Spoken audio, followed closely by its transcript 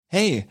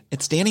Hey,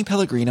 it's Danny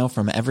Pellegrino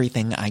from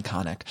Everything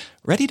Iconic.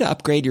 Ready to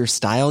upgrade your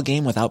style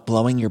game without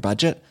blowing your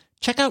budget?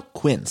 Check out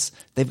Quince.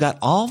 They've got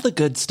all the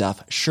good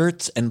stuff,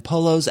 shirts and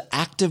polos,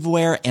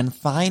 activewear, and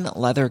fine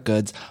leather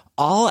goods,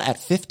 all at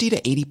 50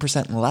 to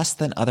 80% less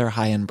than other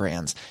high-end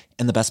brands.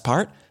 And the best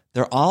part?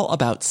 They're all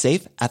about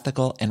safe,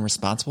 ethical, and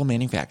responsible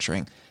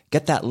manufacturing.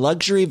 Get that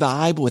luxury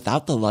vibe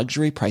without the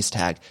luxury price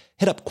tag.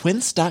 Hit up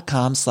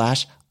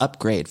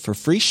quince.com/upgrade for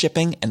free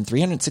shipping and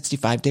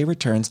 365-day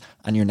returns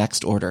on your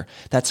next order.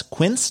 That's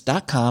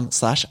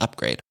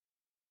quince.com/upgrade.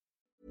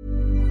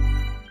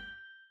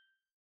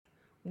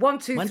 1,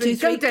 2, 3, 1, 2,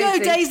 3, go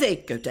Daisy.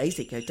 Go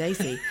Daisy, go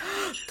Daisy.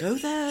 Go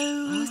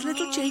those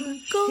little jingle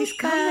He's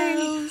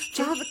coming.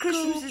 Father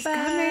Christmas is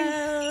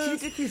coming.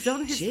 Judith is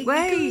on his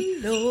way.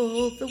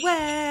 All the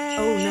way.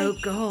 Oh no,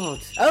 God.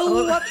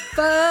 Oh, what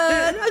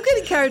fun. I'm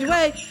getting carried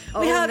away.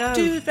 We have no.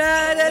 to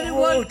ride and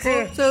one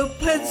dear.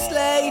 open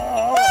sleigh.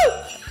 Woo!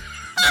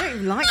 I don't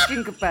even like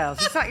Jingle Bells.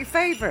 Is that your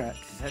favourite?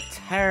 It's a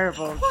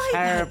terrible, Quite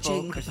like terrible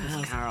Jingle Christmas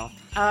Bells. carol.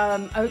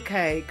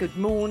 Okay, good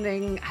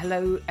morning.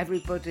 Hello,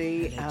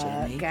 everybody. Hello,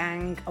 Jenny.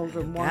 Gang, older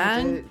and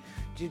Gang. wider.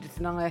 Judith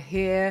and I are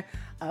here.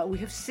 We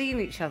have seen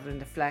each other in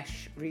the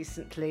flesh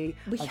recently.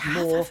 We Of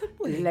have, more haven't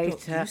we?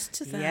 later. Not used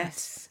to that.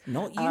 Yes.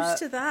 Not used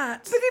to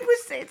that. But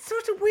it's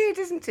sort of weird,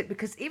 isn't it?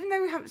 Because even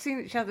though we haven't seen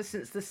each other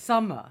since the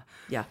summer,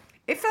 Yeah.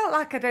 it felt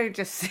like I'd only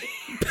just seen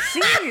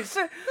you.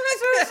 So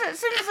as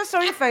soon as I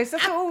saw your face, I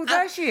thought, oh,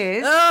 there she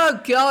is. Oh,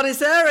 God,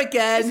 it's her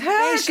again. It's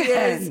her Here she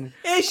is. again.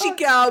 Here she Oh,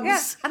 comes.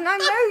 Yeah, and I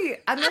know you,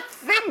 and I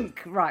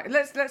think, right,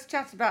 let's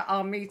chat about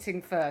our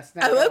meeting first.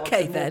 Now, Oh,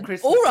 okay then.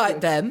 All right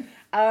then.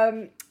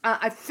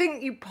 I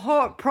think you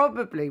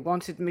probably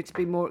wanted me to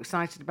be more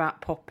excited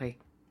about Poppy.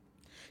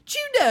 Do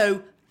you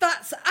know,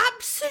 that's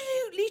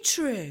absolutely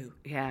true.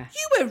 Yeah.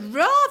 You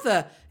were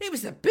it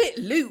was a bit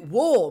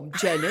lukewarm,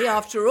 Jenny,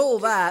 after all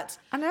that.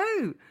 I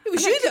know. It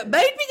was you that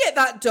made me get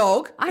that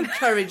dog,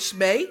 encouraged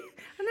me.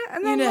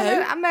 And then You know.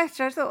 when I met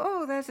her, I thought,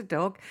 oh, there's a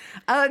dog.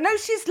 No,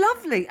 she's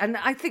lovely. And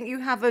I think you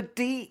have a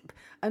deep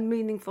and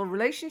meaningful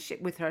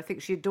relationship with her. I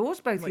think she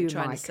adores both What are you you and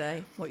trying Mike. to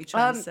say? What are you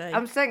trying to say?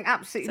 I'm saying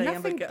absolutely Saying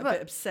nothing. I'm a but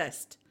bit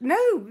obsessed.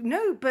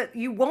 No, but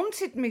you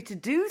wanted me to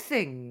do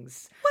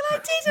things. Well, I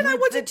did, and I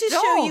With wanted the to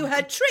show you dog.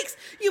 her tricks.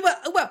 You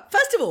were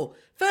first of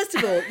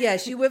all,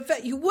 yes, you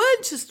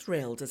weren't as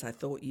thrilled as I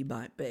thought you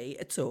might be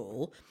at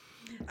all.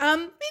 You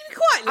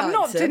quite liked I'm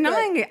not her,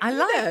 denying but, it. I you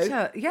liked know,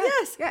 her.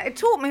 Yes, Yeah, it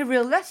taught me a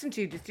real lesson,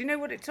 Judith. Do you know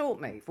what it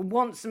taught me? For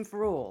once and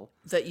for all.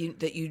 that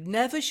you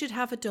never should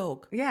have a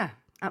dog. Yeah,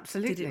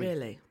 absolutely. Did it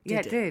really?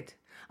 Yeah, Did it it? did.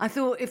 I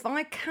thought if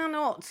I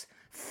cannot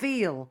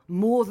feel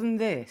more than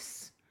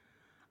this,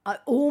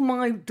 all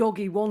my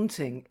doggy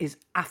wanting is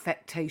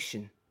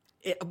affectation.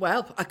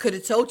 Well, I could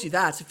have told you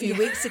that a few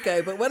weeks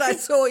ago, but when I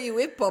saw you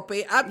with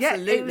Poppy,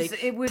 absolutely,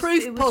 it was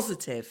proof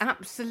positive.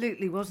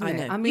 Absolutely, wasn't I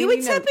know. it? I mean, you were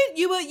you know, tepid.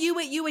 You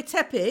were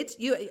tepid.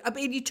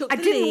 You took. I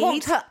the didn't lead.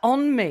 want her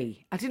on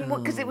me. I didn't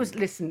want because it was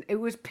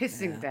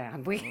pissing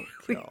down. We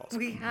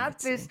had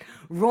this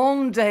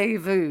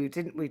rendezvous,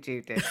 didn't we,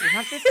 Judith? We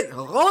had this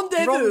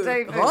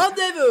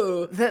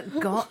Rendezvous. that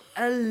got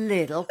a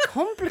little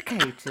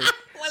complicated.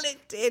 Well,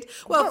 it did.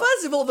 Well,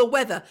 first of all, the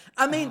weather.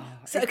 I mean,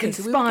 It so we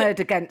conspired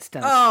against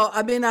us. Oh,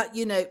 I mean,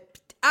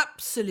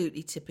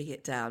 absolutely tipping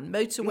it down.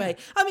 Motorway. Yeah.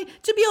 I mean,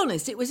 to be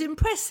honest, it was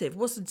impressive,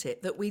 wasn't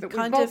it? That we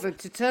kind of bothered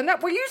to turn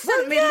up. Well, you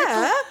sent me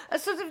a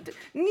sort of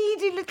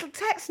needy little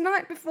text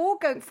night before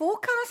going,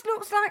 forecast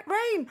looks like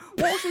rain.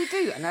 What should we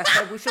do? And I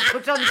said, we should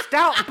put on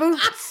stout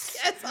boots.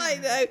 Yes, I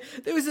know.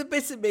 There was a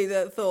bit of me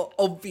that thought,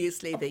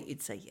 obviously, that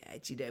you'd say, yeah,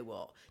 do you know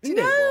what?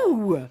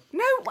 No,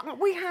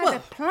 we had a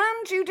plan,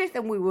 Judith,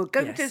 and we were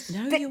going to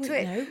stick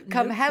to it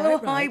come hell or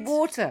high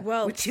water.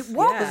 Well, which it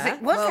was. yeah.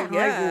 It was Well,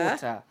 high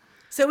water.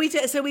 So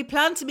we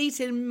planned to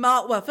meet in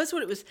March. Well, first of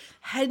all, it was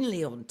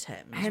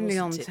Henley-on-Thames.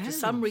 Henley-on-Thames. For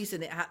some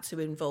reason, it had to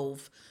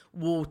involve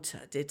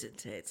water,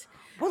 didn't it?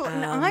 Well,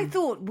 I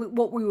thought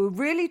what we were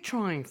really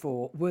trying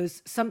for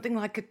was something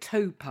like a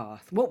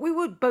towpath. What we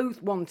were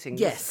both wanting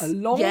was a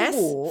long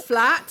walk.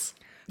 Flat.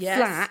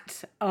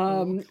 Yes.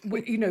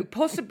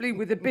 Possibly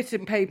with a bit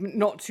of pavement,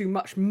 not too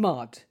much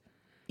mud.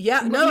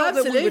 Yeah, Not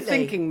absolutely. that we were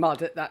thinking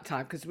mud at that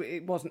time because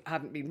it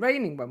hadn't been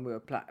raining when we were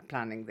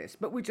planning this,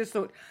 but we just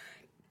thought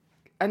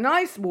a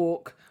nice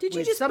walk. Did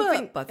you with just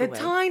something, burp, by the way?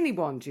 A tiny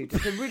one,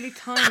 Judith, a really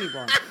tiny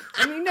one.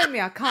 I mean, you know me,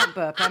 I can't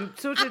burp. I'm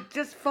sort of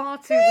just far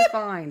too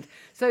refined.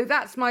 So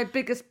that's my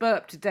biggest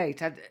burp to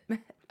date.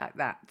 Like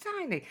that,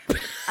 tiny.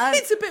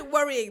 It's a bit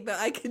worrying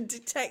that I can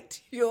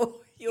detect your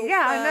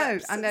Yeah,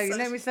 burps I know. You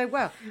know me so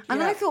well.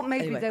 And Yeah. I thought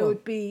maybe Anyway, there go on.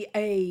 would be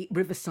a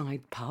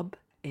riverside pub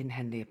in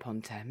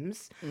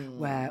Henley-upon-Thames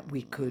where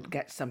we could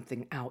get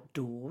something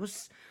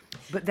outdoors.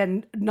 But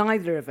then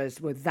neither of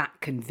us were that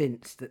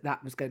convinced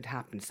that was going to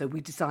happen. So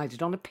we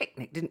decided on a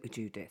picnic, didn't we,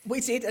 Judith? We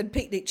did, and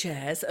picnic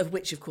chairs, of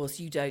which, of course,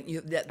 you don't.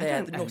 They're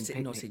don't not own in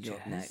picnic your.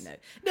 chairs.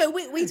 No.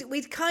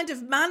 We'd kind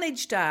of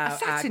managed our. I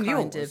sat in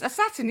kind yours. of. I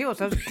sat in yours.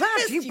 I was glad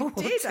Yes, you brought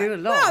did. two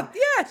along. Well,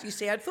 yes, you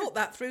see, I'd thought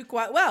that through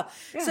quite well.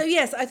 Yeah. So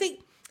yes, I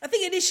think I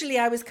think initially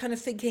I was kind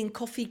of thinking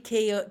coffee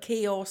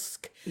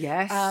kiosk.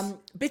 Yes.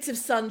 Bit of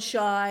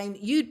sunshine.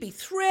 You'd be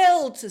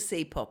thrilled to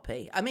see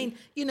Poppy. I mean,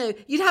 she'd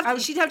have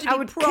to I be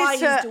would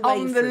prized kiss her away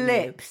on the from you.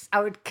 lips. I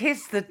would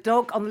kiss the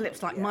dog on the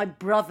lips like my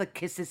brother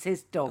kisses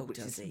his dog, which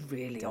does is he?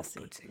 really Does he?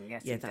 off-putting.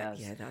 Yes, Yeah, he does.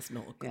 yeah, that's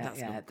not good. Yeah, That's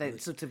yeah. not They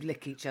good. sort of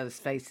lick each other's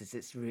faces.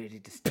 It's really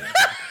disturbing.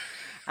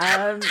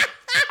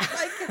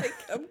 I can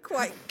come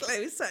quite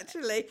close,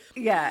 actually.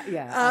 Yeah,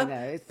 I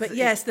know. But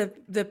yes, the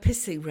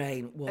pissing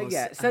rain was.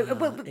 Yeah. So, it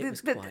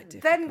was quite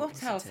difficult, then what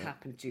wasn't else it?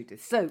 happened,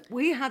 Judith? So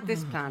we had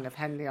this plan of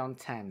Henley on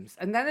Thames,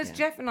 and then as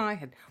Jeff and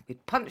I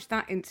we'd punched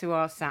that into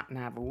our sat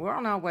nav, and we're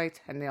on our way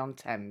to Henley on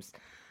Thames.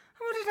 And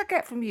what did I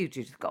get from you,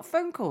 Judith? Got a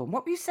phone call. And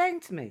what were you saying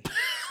to me?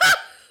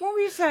 What were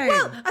you saying?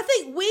 Well, I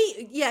think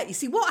you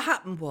see, what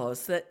happened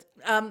was that,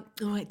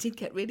 it did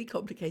get really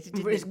complicated,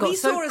 didn't It's it? got We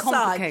so saw a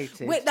complicated.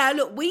 sign. Now,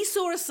 look, we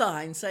saw a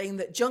sign saying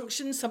that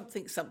junction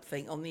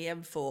something on the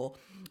M4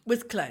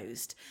 was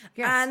closed.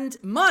 Yes. And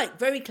Mike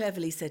very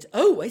cleverly said,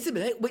 oh, wait a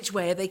minute, which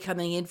way are they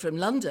coming in from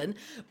London?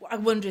 I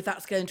wonder if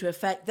that's going to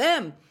affect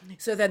them.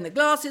 So then the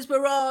glasses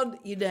were on,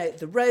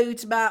 the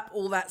road map,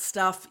 all that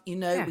stuff, we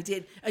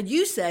did. And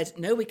you said,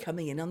 no, we're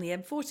coming in on the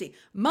M40.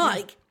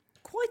 Mike...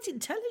 quite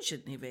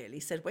intelligently really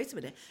said, wait a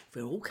minute, if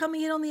we're all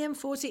coming in on the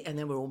M40 and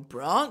then we're all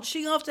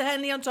branching after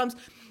Henley on Thames,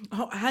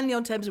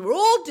 and we're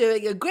all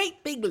doing a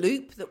great big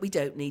loop that we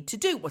don't need to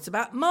do. What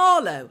about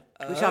Marlow?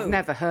 Which I've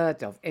never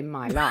heard of in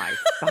my life.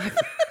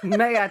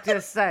 May I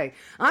just say,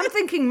 I'm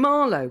thinking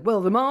Marlow. Well,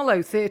 the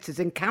Marlow Theatre's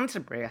in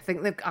Canterbury. I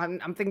think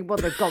I'm thinking, well,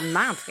 they've gone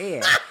mad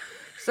here.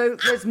 So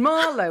there's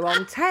Marlow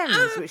on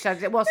Thames, which I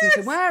wasn't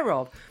aware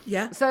of.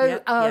 Yeah,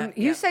 So yeah.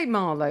 you say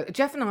Marlow.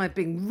 Jeff and I have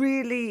been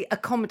really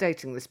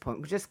accommodating this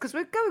point, just because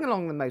we're going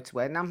along the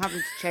motorway and I'm having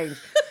to change,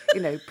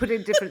 put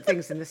in different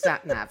things in the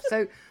sat nav.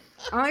 So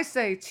I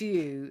say to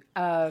you,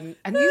 and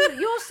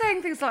you're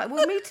saying things like,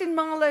 we'll meet in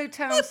Marlow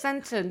Town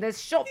Centre and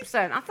there's shops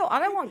there. And I thought, I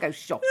don't want to go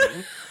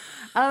shopping.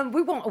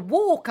 We want a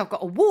walk. I've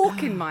got a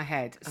walk in my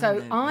head.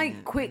 So I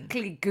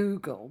quickly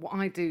Google. What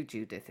I do,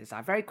 Judith, is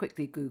I very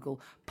quickly Google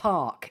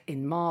park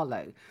in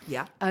Marlow.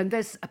 Yeah. And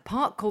there's a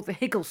park called the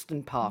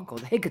Higgleston Park or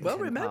the Higginson Well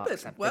Park. remembered.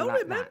 something Well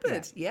like that,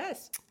 remembered. yeah.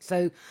 Yes.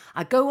 So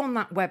I go on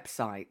that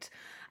website,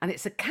 and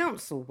it's a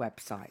council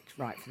website,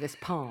 right, for this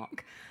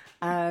park.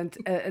 And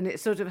it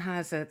sort of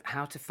has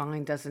how to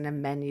find us and a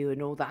menu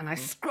and all that. And I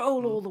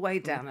scroll all the way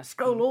down. I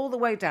scroll all the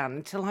way down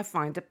until I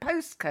find a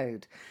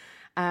postcode.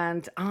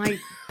 And I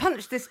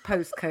punch this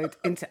postcode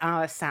into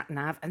our sat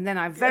nav, and then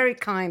I very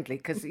kindly,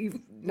 because you've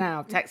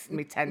now texted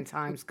me 10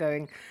 times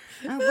going,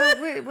 oh,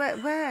 well,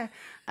 where?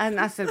 And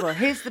I said, well,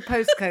 here's the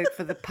postcode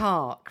for the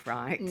park,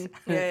 right?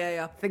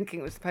 Yeah.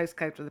 Thinking it was the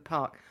postcode for the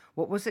park.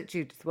 What was it,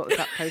 Judith? What was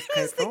that postcode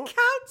It's the for?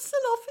 council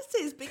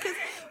offices, because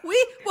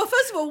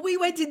first of all, we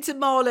went into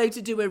Marlow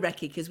to do a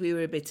recce because we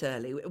were a bit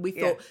early. We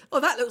thought,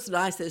 that looks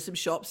nice. There's some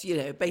shops,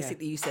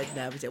 basically you said,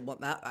 no, we don't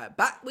want that.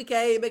 Back we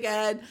came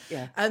again.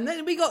 Yeah. And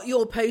then we got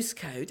your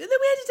postcode. And then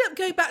we ended up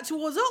going back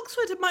towards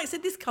Oxford. And Mike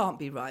said, this can't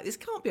be right. This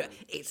can't be right.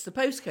 It's the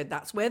postcode.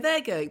 That's where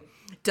they're going.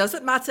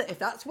 Doesn't matter if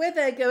that's where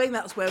they're going.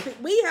 That's where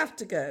we have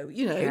to go,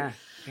 Yeah.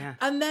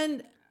 And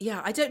then... yeah,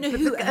 I don't know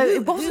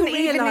It wasn't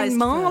even realised in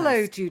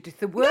Marlow, first. Judith.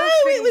 The worst No,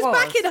 thing it was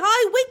back in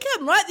High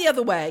Wycombe, right the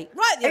other way.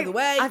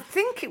 I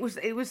think it was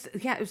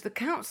the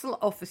council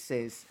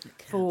offices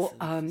for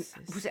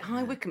was it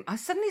High Wycombe? I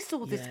suddenly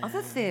saw this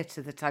other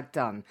theatre that I'd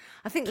done.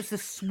 I think it was the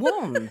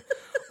Swan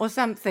or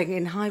something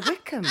in High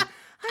Wycombe.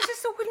 I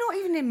just thought, we're not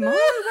even in Marlow.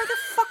 Where the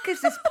fuck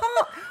is this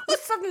park? We're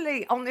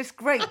suddenly on this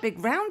great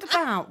big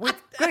roundabout with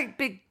great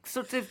big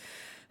sort of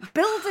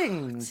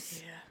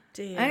buildings.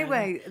 Dear.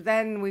 Anyway,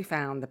 then we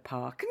found the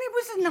park, and it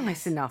was a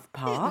nice enough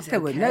park. was There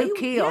were no okay,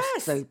 kiosks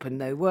yes. open,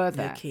 though, were No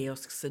there?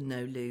 kiosks and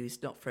no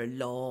loos, not for a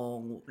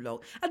long,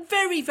 and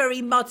very,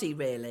 very muddy,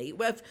 really.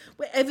 We're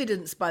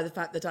evidenced by the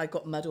fact that I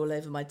got mud all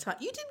over my tie.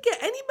 You didn't get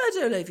any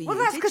mud all over you, Well,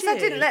 that's did because I you?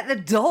 didn't let the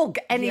dog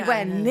anywhere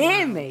I know.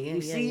 near me. Yeah, You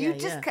yeah, see, yeah, you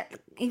just yeah. kept,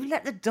 you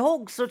let the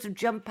dog sort of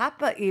jump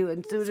up at you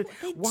and sort of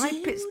what they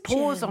wipe do, its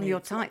paws on Jeremy, your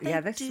it's what tie.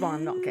 Yeah, they this is why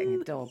I'm not getting a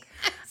do. dog.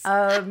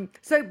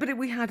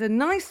 We had a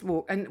nice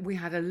walk and we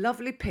had a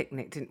lovely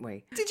picnic, didn't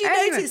we? Did you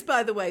Anyway, notice,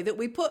 by the way, that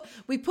we put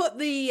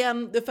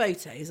the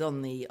photos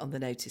on the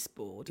notice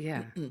board?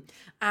 Yeah.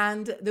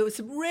 And there were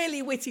some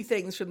really witty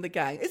things from the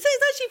gang. It's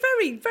actually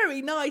very,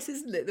 very nice,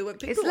 isn't it? There were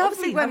people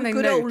lovely obviously when have they a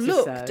good old notice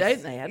look, us.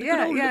 don't they? Had a Yeah,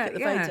 good old yeah, look at the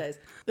yeah. photos.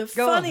 The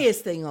Go on.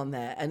 funniest thing on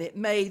there, and it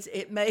made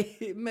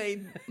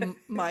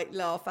Mike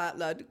laugh out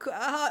loud.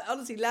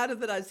 Honestly, louder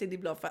than I've seen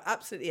him laugh for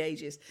absolutely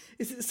ages.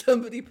 Is that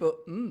somebody put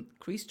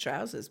creased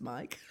trousers,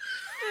 Mike?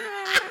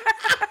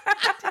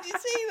 Did you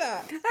see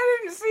that? I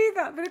didn't see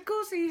that, but of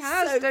course he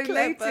has So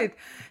donated clever.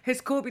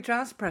 his Corby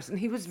trouser press, and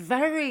he was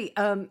very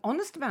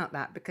honest about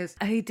that because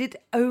he did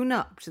own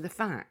up to the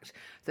fact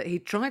that he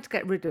tried to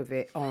get rid of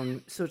it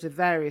on sort of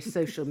various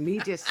social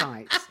media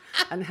sites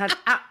and had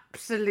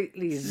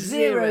absolutely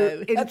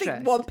zero interest. I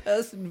think one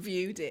person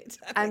viewed it.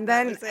 And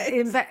then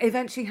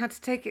eventually had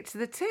to take it to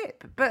the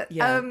tip. But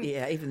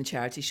Yeah, even the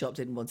charity shop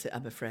didn't want it,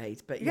 I'm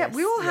afraid. But yeah, yes,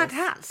 we all had yes.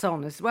 hats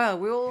on as well.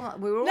 We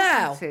were all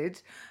Now,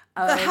 hatted.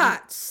 The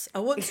hats. I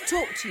want to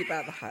talk to you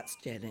about the hats,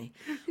 Jenny.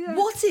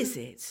 What is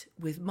it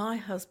with my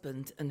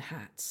husband and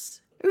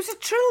hats? It was a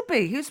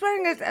trilby. He was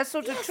wearing a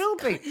sort of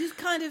trilby. It was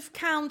kind of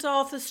Count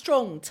Arthur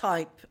Strong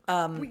type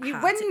hat. When It you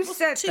wasn't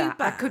said too that,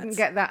 I bad. couldn't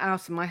get that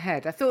out of my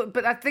head.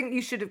 I think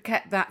you should have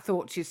kept that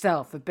thought to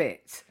yourself a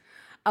bit.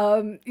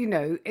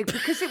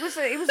 Because it was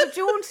a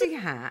jaunty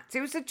hat. It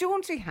was a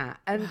jaunty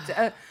hat, and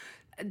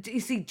you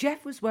see,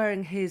 Jeff was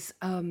wearing his.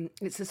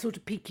 It's a sort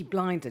of Peaky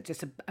Blinder,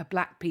 just a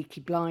black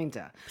Peaky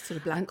Blinder, Sort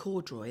of black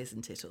corduroy,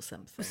 isn't it, or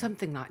something?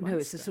 something like. No,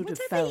 it's a sort of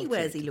Whatever he felted.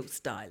 wears, he looks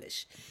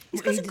stylish.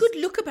 He's got a good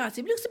look about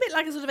him. He looks a bit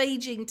like a sort of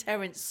ageing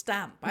Terence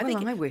Stamp.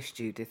 I wish,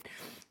 Judith.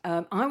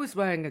 I was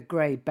wearing a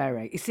grey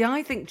beret. You see,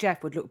 I think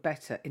Jeff would look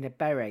better in a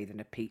beret than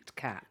a peaked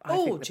cap. I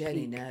think the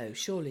Jenny, peak- no,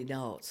 surely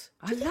not.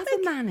 I love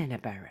a man in a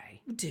beret.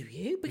 Do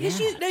you? Because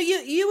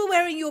you were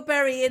wearing your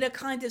beret in a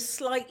kind of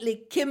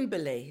slightly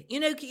Kimberley. You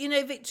know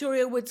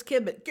Victoria Wood's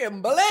Kimberley.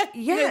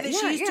 Yeah,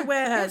 She used to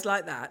wear hers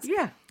like that.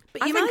 Yeah.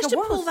 But I you think managed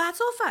I to pull was. that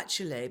off,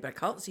 actually. But I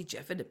can't see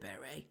Jeff in a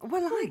beret.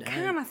 Well, I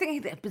can. I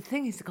think the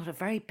thing is, he's got a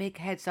very big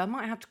head, so I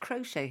might have to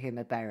crochet him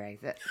a beret.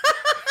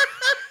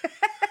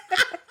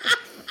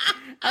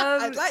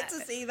 I'd like to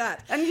see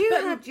that. And you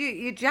had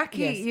your Jackie,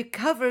 Yes. your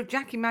cover of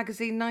Jackie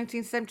magazine,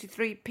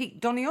 1973 peak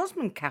Donny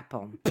Osmond cap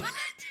on.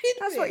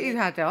 That's what you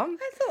had on.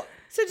 I thought.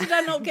 So did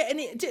I not get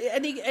any?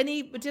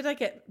 Did I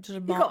get sort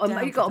of You marked got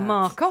down you got for a that?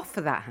 mark off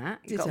for that hat.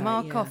 You Did got a I?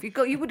 mark Yeah. off.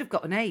 You would have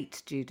got an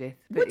 8, Judith.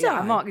 But Would yeah, I?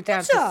 I marked you down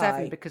Would to I?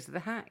 7 because of the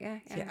hat. Yeah.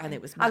 Yeah, and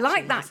it was I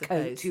like matching, I that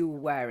coat suppose. you were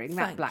wearing.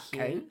 That black you.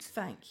 coat.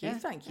 Thank you, Yeah,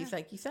 thank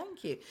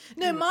you.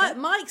 No,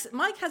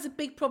 Mike has a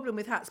big problem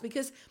with hats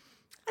because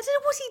I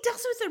don't know what he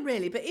does with them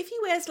really, but if he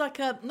wears like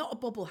not a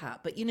bobble hat,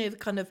 but the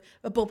kind of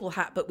a bobble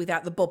hat but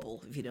without the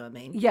bobble, if you know what I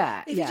mean.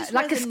 Yeah, If he just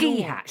like a wears ski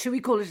normal- hat. Should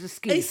we call it a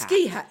ski A hat?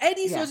 ski hat,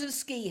 any Yeah. sort of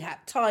ski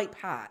hat type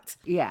hat.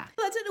 Yeah.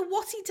 Well, I don't know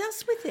what he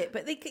does with it,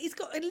 but he's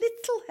got a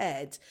little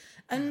head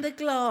and the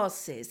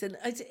glasses, and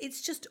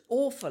it's just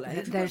awful. I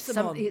There's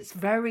some. It's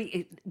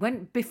very.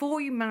 Before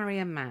you marry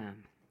a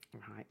man,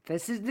 right?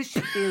 This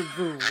should be a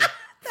rule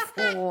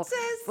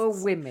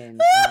for women,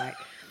 right?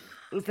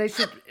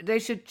 They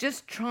should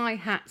just try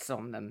hats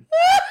on them.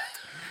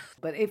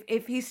 But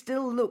if he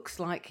still looks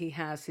like he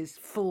has his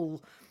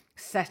full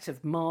set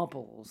of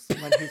marbles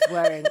when he's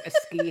wearing a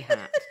ski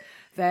hat,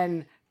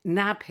 then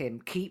nab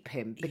him, keep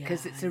him,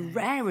 because it's a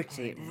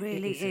rarity. It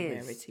really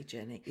is. A rarity,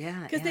 Jenny.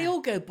 Yeah, because they all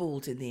go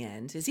bald in the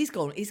end. As he's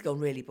gone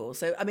really bald.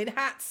 So I mean,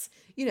 hats,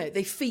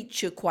 they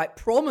feature quite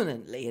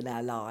prominently in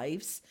our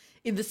lives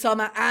in the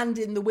summer and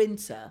in the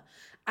winter.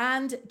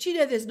 And do you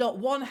know, there's not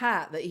one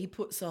hat that he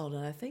puts on,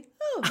 and I think,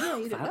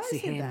 you look nice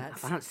in that. I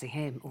fancy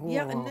him. Oh,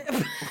 Yeah,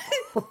 and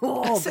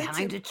oh, sent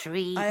behind him- a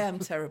tree. I am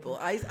terrible.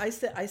 I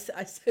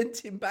sent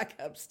him back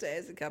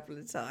upstairs a couple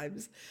of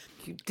times.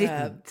 You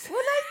didn't. Well,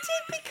 I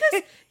did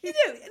because, the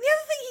other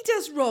thing he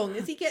does wrong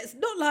is he gets,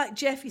 not like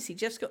Jeff, you see,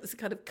 Jeff's got this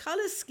kind of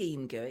colour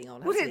scheme going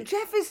on, Well, hasn't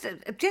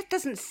he? Jeff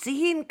doesn't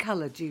see in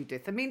colour,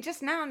 Judith. I mean,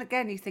 just now and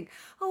again you think,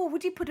 oh,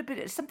 would you put a bit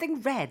of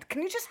something red?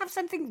 Can you just have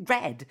something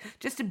red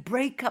just to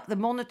break up the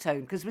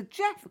monotone? Because with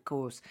Jeff, of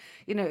course,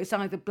 it's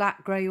either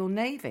black, grey or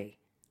navy.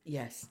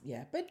 Yes,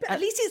 yeah. But at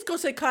least it's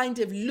got a kind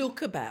of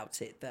look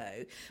about it,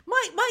 though.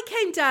 Mike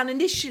came down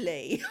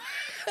initially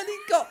and he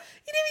got,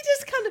 he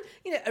just kind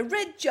of, a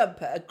red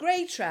jumper, a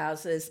grey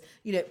trousers,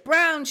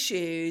 brown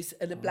shoes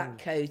and a black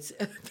coat.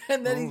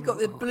 And then he's got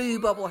the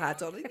blue bobble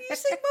hat on. And you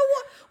think,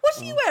 well, what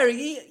are you wearing?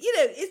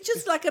 It's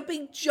just like a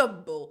big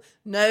jumble.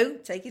 No,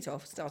 take it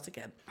off, start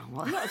again. I'm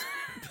not as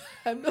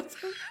You know bad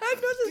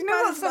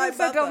what as my someone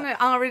said on mother.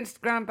 our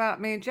Instagram about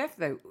me and Jeff,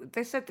 though?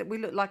 They said that we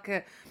look like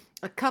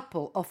a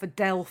couple off a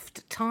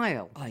Delft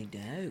tile. I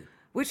know.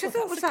 Which I Well,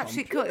 thought was that's a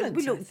actually cool. compliment,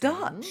 We I looked think.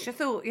 Dutch. I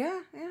thought, yeah.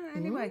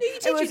 Anyway, You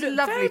did, it was you a looked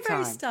lovely very,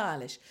 time. very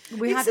stylish.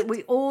 We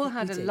all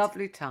had We a did.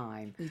 lovely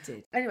time. We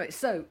did. Anyway,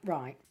 so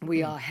right,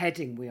 we are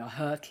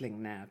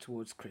hurtling now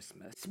towards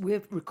Christmas.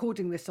 We're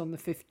recording this on the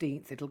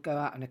 15th. It'll go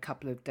out in a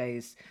couple of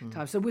days'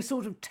 time. So we're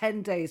sort of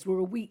 10 days. We're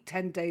a week,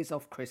 10 days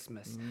off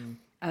Christmas.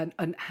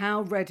 And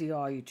how ready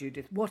are you,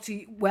 Judith?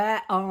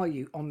 Where are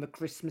you on the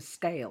Christmas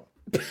scale?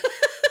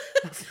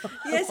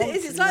 Yes, it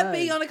is. to It's like know.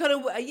 being on a kind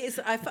of. Yes,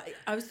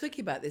 I was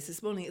thinking about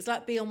this morning. It's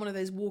like being on one of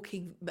those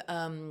walking,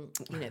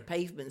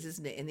 pavements,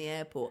 isn't it, in the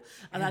airport?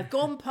 And I've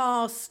gone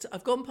past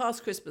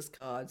Christmas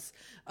cards.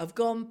 I've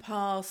gone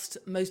past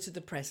most of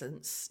the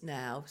presents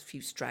now. A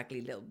few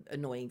straggly little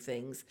annoying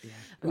things.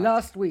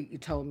 Last week you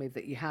told me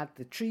that you had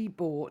the tree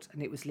bought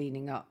and it was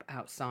leaning up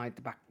outside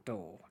the back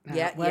door.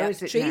 Now, where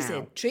is it trees now?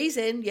 in, trees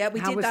in. Yeah, we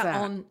How did was that that?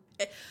 on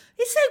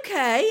It's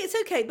okay. It's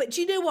okay. But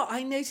do you know what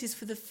I noticed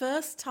for the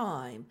first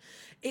time?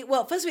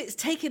 First of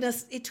all,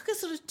 it took us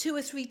sort of 2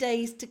 or 3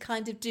 days to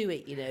kind of do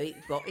it. It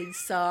got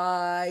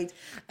inside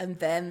and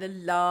then the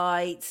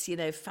lights,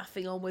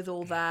 faffing on with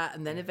all that.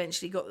 And then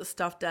eventually got the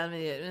stuff down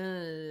and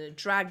it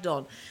dragged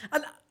on.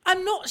 And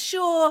I'm not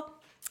sure.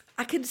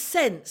 I can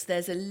sense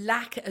there's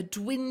a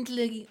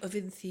dwindling of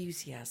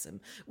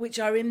enthusiasm, which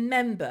I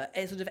remember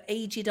as sort of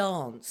aged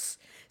aunts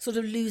sort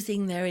of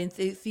losing their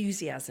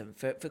enthusiasm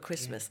for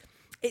Christmas. Yeah.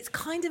 It's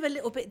kind of a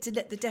little bit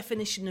the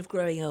definition of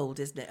growing old,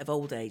 isn't it? Of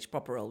old age,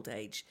 proper old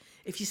age.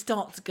 If you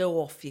start to go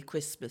off your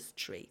Christmas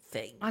tree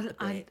thing.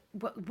 The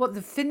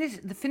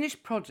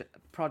finished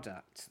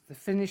product, the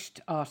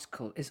finished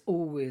article is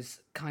always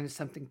kind of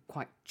something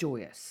quite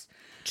joyous.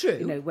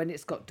 True. When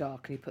it's got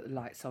dark and you put the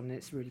lights on and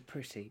it's really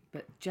pretty.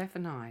 But Jeff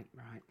and I,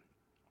 right,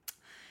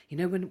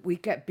 when we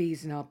get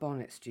bees in our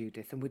bonnets,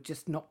 Judith, and we're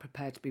just not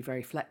prepared to be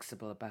very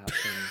flexible about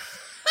things.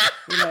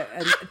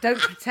 And don't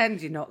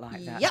pretend you're not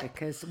like that,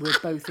 because we're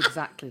both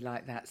exactly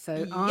like that.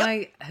 So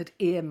I had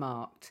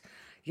earmarked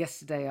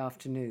yesterday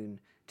afternoon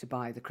to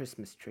buy the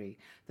Christmas tree.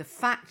 The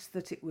fact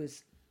that it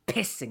was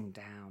pissing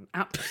down,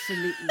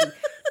 absolutely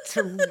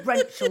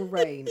torrential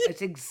rain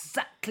at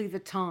exactly the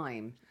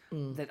time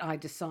that I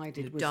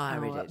decided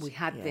we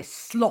had this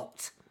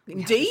slot.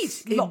 Indeed.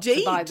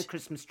 To buy the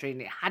Christmas tree,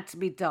 and it had to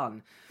be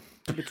done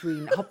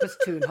between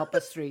 2:30 and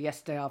 3:30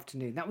 yesterday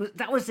afternoon.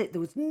 That was it.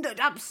 There was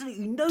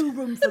absolutely no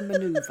room for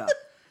manoeuvre,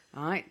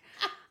 right?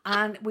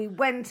 And we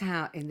went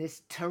out in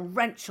this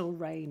torrential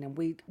rain, and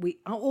we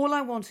all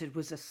I wanted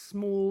was a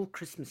small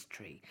Christmas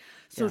tree,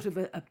 sort of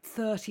a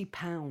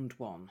 £30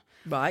 one,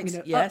 right?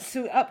 Yes,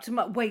 up to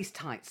my waist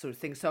height sort of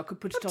thing, so I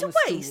could put it on a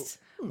waist.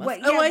 stool.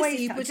 I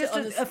see. You put just it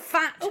on a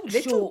fat,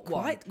 short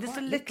one, just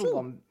a little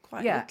one.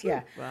 Quite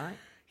little, right.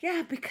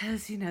 Yeah,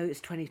 because,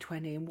 it's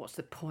 2020 and what's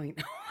the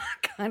point?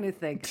 Kind of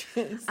thing.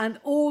 And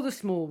all the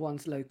small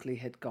ones locally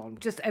had gone.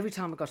 Just every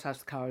time I got out of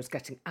the car, I was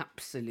getting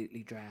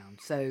absolutely drowned.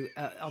 So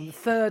on the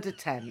third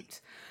attempt,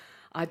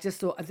 I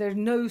just thought, there are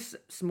no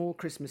small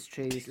Christmas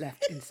trees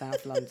left in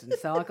South London.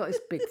 So I got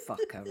this big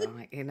fucker,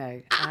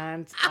 right,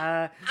 and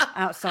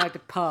outside a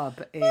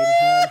pub in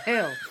Herne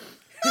Hill.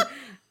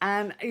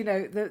 And,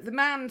 the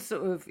man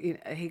sort of,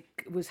 he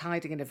was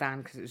hiding in a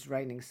van because it was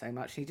raining so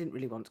much. He didn't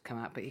really want to come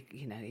out, but,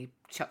 he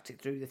chucked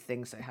it through the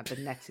thing so it had the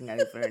netting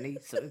over, and he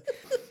sort of,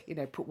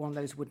 put one of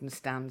those wooden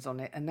stands on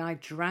it. And I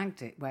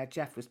dragged it where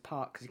Jeff was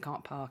parked, because you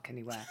can't park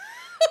anywhere.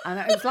 And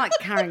it was like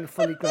carrying a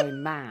fully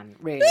grown man,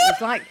 really.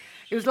 It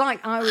was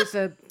like I was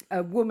a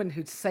woman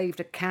who'd saved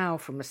a cow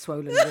from a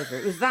swollen river.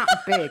 It was that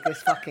big,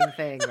 this fucking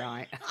thing,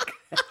 right?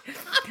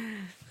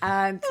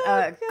 And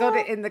got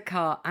it in the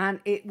car,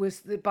 and it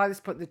was by this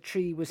point the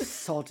tree was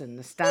sodden.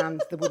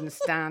 The wooden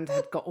stand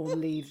had got all the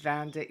leaves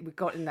around it. We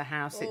got in the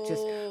house, it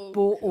just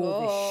brought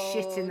all this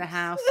shit in the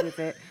house with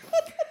it.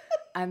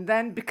 And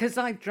then, because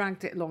I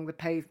dragged it along the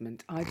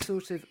pavement, I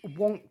sort of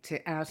wonked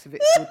it out of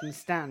its wooden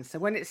stand. So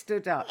when it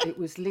stood up, it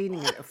was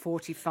leaning at a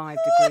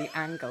 45-degree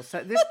angle. So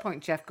at this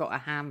point, Jeff got a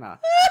hammer.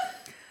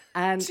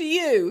 And to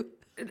you?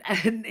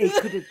 And he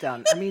could have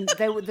done. I mean,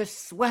 there were the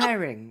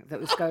swearing that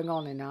was going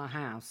on in our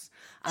house.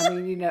 I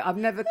mean, I've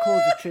never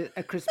called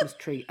a Christmas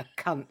tree a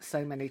cunt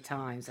so many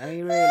times. I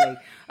mean, really.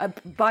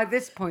 By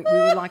this point, we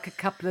were like a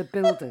couple of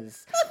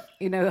builders.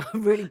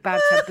 Really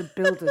bad-tempered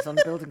builders on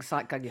a building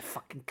site going, you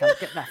fucking cunt,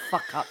 get the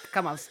fuck up.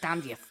 Come on,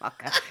 stand, you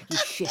fucker, you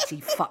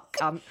shitty fuck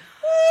cunt.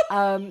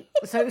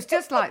 So it was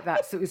just like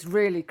that. So it was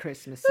really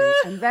Christmassy.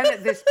 And then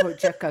at this point,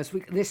 Jeff goes,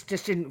 this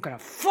just isn't going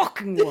to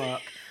fucking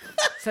work.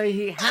 So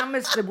he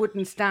hammers the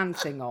wooden stand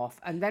thing off,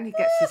 and then he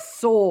gets his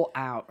saw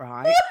out,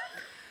 right?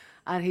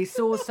 And he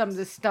saws some of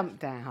the stump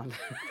down.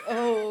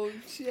 Oh,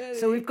 shit.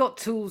 So we've got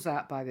tools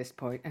out by this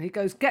point, and he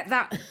goes, get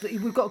that.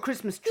 We've got a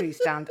Christmas tree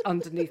stand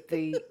underneath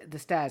the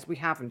stairs. We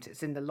haven't.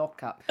 It's in the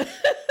lockup.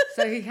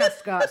 So he has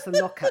to go out to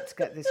the lockup to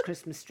get this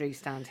Christmas tree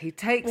stand. He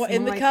takes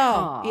in the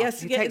car? He has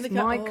to get in the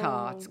car. My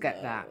car to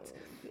get that.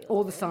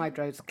 All the side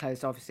roads are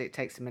closed. Obviously, it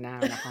takes him an hour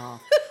and a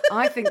half.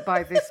 I think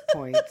by this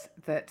point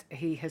that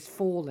he has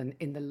fallen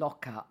in the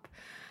lockup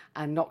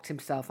and knocked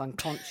himself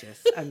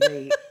unconscious, and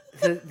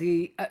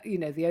the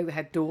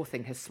overhead door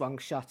thing has swung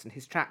shut, and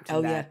he's trapped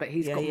in there. But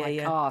he's got my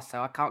car,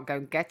 so I can't go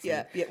and get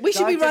him. Yeah. We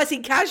should be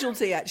writing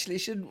casualty, actually,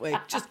 shouldn't we?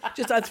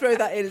 Just I'd throw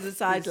that in as a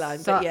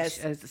sideline. But yes,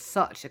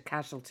 such a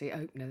casualty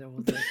opener.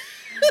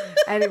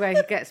 Anyway,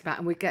 he gets back,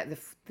 and we get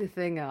the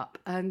thing up,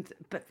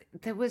 but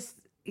there was.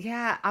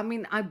 Yeah, I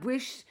mean, I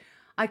wish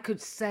I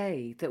could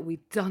say that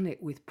we'd done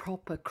it with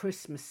proper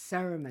Christmas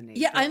ceremony.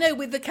 Yeah, I know,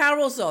 with the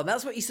carols on.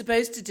 That's what you're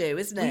supposed to do,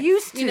 isn't it? We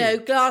used to.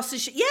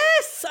 Glasses.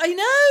 Yes, I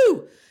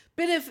know.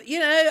 Bit of,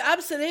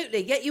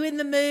 absolutely. Get you in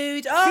the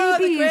mood. Oh,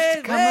 Phoebe used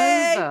to come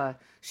over.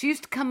 She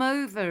used to come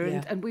over,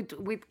 and we'd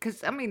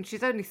because, I mean,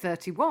 she's only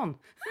 31.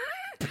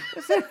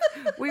 So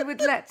we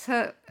would let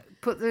her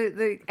put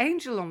the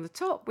angel on the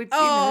top with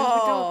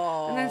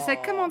and then say,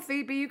 come on,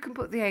 Phoebe, you can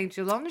put the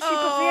angel on. And she put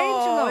the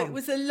angel on. It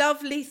was a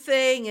lovely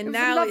thing, and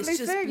now it's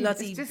just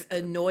bloody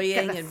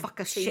annoying and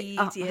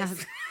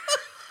tedious.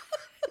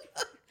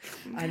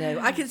 I know.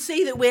 I can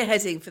see that we're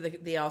heading for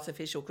the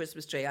artificial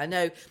Christmas tree. I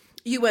know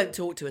you won't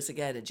talk to us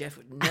again, and Jeff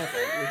would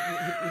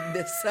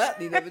would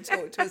certainly never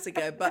talk to us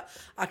again, but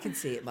I can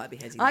see it might be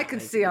heading I that can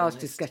way, to see be ours honest.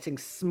 just getting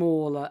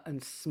smaller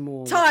and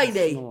smaller. Tiny.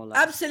 and smaller.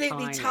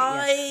 Absolutely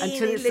tiny, Yeah.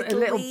 Until it's a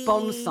little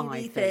bonsai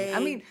weedy thing. I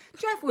thing. mean,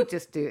 Jeff would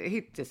just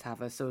he'd just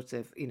have a sort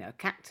of,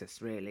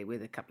 cactus really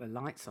with a couple of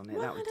lights on it.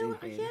 Well, that would do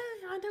him. yeah,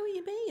 I know what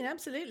you mean.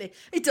 Absolutely.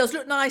 It does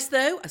look nice,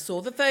 though. I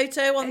saw the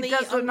photo on It the...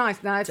 does look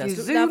nice. Now, if does you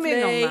look zoom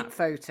in lovely. on that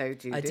photo,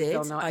 Judith, did,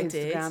 on our I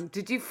did. Instagram,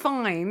 did you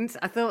find,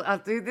 I thought I'll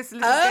do this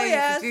little Oh, game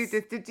yes. for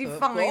Judith, did you Of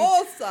find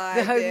course I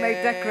the homemade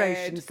did.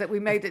 decorations that we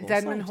made at course I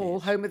Denman Hall,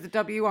 did. home of the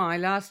WI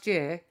last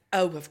year?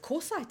 Oh, of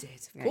course I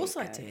did. Of course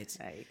you I go, did.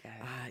 there you go.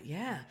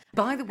 Yeah.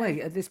 By the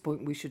way, at this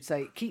point, we should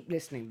say keep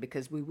listening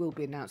because we will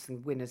be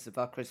announcing winners of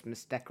our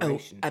Christmas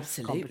decoration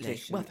Absolutely.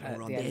 competition. Well, they're at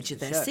all on the the end edge of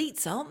the their show.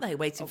 seats, aren't they?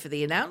 Waiting for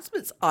the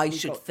announcements, I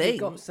should think. We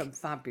got some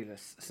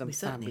fabulous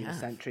certainly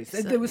have. entries.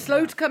 We They were certainly slow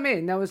have. to come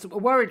in. I was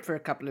worried for a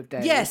couple of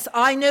days. Yes,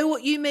 I know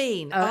what you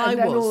mean. I and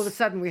then was. all of a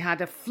sudden we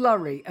had a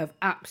flurry of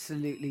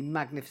absolutely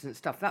magnificent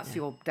stuff. That's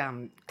your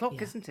damn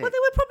clock, isn't it? Well, they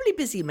were probably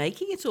busy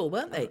making it all,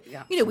 weren't they?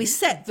 yeah, We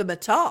set them a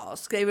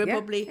task. They were Yeah,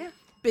 probably yeah.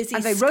 busy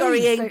And they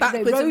scurrying rose,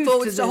 backwards rose and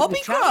forwards to the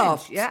challenge.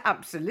 Hobbycraft. Yeah,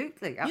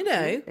 absolutely. You know.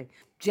 Absolutely.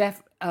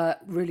 Jeff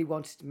really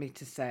wanted me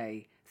to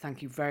say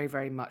thank you very,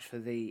 very much for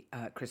the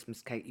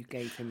Christmas cake you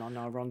gave him on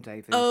our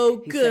rendezvous.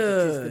 Oh, he said it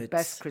is the good.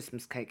 best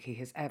Christmas cake he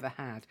has ever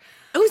had.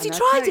 Oh, has he And I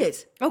tried tell you-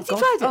 it? Oh, Has he God.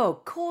 tried it? Oh,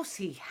 of course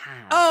he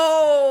has.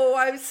 Oh,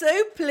 I'm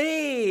so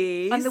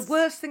pleased. And the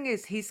worst thing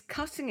is he's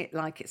cutting it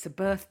like it's a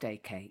birthday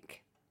cake.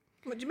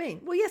 What do you mean?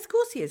 Well, yes, of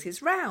course he is.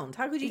 It's round.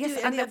 How could you do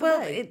it any other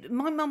way?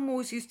 My mum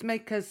always used to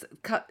make us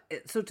cut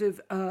it sort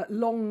of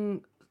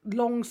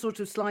long sort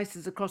of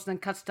slices across and then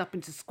cut it up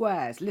into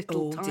squares,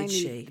 little Oh, tiny did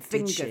she?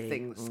 finger Did she?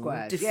 things, Oh,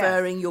 squares.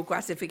 Deferring your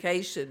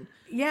gratification.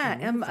 Yeah,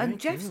 and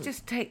Jeff's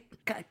just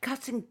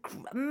cutting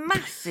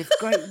massive,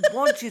 great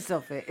wadges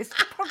of it. It's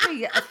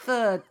probably a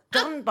third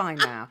done by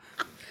now.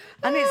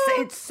 And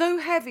it's so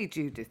heavy,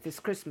 Judith, this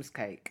Christmas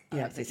cake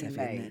Yes, that it's you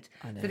heavy, isn't made, it?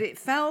 I know. that it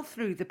fell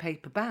through the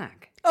paper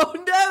bag. Oh,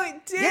 no,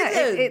 it didn't.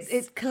 Yeah,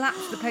 it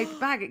collapsed the paper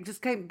bag. It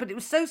just came, but it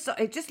was so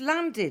it just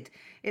landed.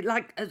 It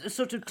like a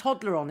sort of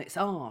toddler on its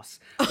arse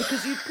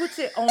because you put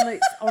it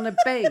on a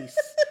base.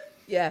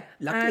 Yeah,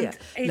 luckily, And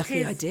it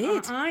luckily I is-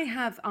 did. I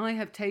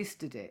have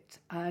tasted it,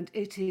 and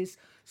it is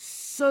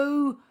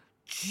so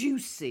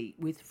juicy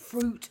with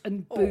fruit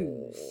and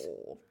booze.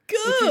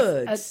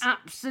 Good. It is an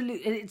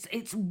absolute.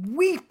 It's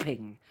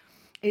weeping.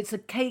 It's a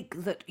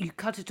cake that you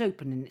cut it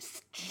open and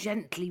it's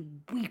gently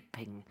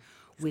weeping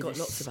with got a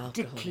lots of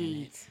alcohol in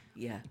sticky,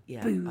 it.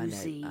 Yeah,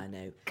 boozy, I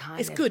know. kind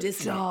It's of good,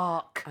 isn't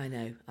dark. it? I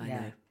know. Yeah.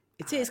 know.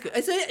 It is good.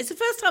 It's the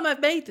first time I've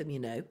made them,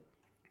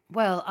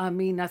 Well, I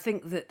mean, I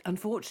think that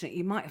unfortunately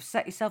you might have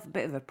set yourself a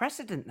bit of a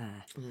precedent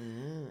there.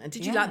 And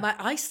did you like my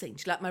icing?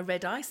 Did you like my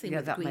red icing Yeah,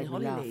 with the that green made me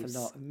holly laugh leaves? a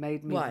lot. It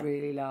made me Why?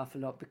 really laugh a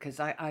lot because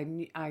I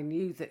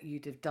knew that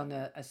you'd have done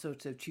a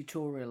sort of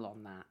tutorial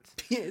on that.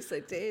 Yes,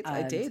 I did.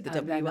 I did. The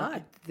And then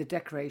WI. the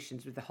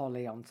decorations with the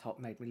holly on top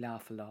made me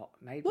laugh a lot.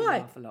 Made Why? me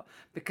laugh a lot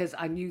because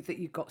I knew that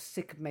you got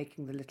sick of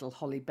making the little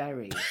holly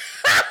berries.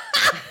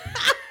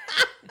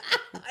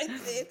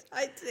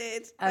 I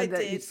did. And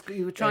that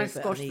you were trying to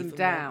They're a bit squash them uneven,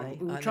 down. weren't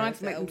We they? were I trying know,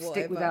 to make them stick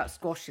whatever. without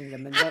squashing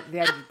them, and at the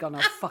end you'd gone,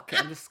 oh, fuck it,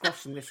 I'm just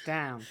squashing this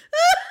down.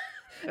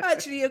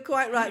 Actually, you're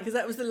quite right because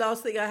that was the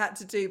last thing I had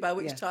to do. By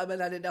which Yeah. time I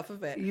had enough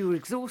of it. You were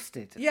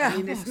exhausted. Yeah, I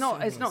mean, it's not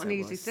I an was.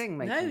 easy thing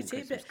making No, a it is.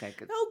 Christmas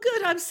cake. Oh,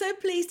 good. I'm so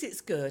pleased it's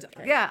good.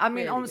 Yeah, I mean,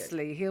 Really good.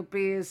 honestly, he'll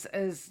be as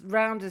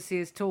round as he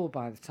is tall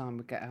by the time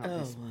we get out of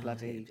this well,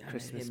 bloody I know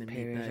Christmas him and me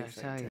period, I both,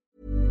 tell you.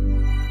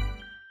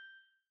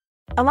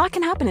 A lot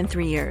can happen in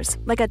 3 years,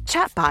 like a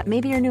chatbot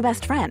may be your new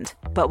best friend.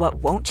 But what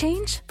won't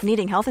change?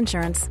 Needing health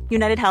insurance.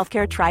 United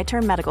Healthcare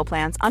Tri-Term Medical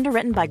Plans,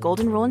 underwritten by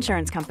Golden Rule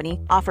Insurance Company,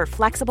 offer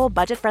flexible,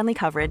 budget-friendly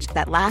coverage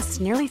that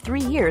lasts nearly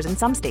 3 years in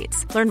some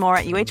states. Learn more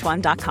at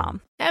uh1.com.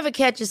 Ever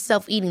catch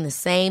yourself eating the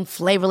same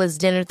flavorless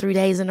dinner 3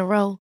 days in a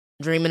row?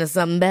 Dreaming of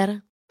something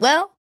better?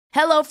 Well,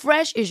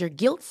 HelloFresh is your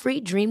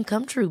guilt-free dream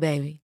come true,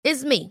 baby.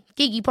 It's me,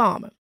 Keke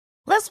Palmer.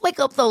 Let's wake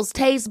up those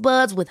taste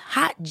buds with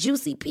hot,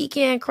 juicy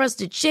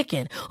pecan-crusted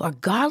chicken or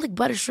garlic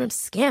butter shrimp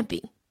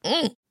scampi.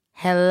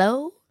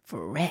 Hello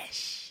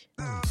Fresh.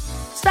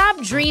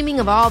 Stop dreaming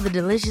of all the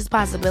delicious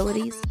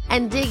possibilities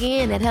and dig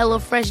in at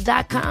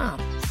HelloFresh.com.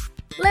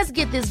 Let's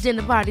get this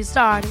dinner party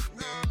started.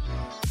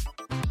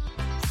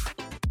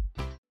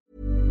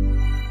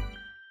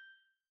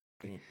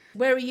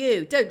 Where are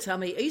you? Don't tell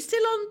me. Are you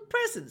still on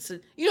presents?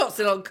 You're not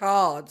still on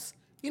cards.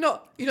 You're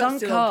not Done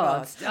still on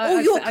cards. cards. Oh,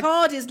 your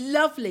card is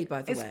lovely,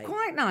 by the It's way.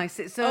 quite nice.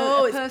 It's a,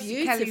 Oh, a it's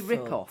Percy Kelly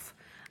beautiful. rip-off.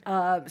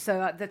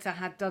 That I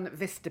had done at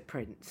Vista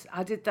Prints.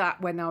 I did that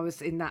when I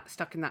was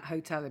stuck in that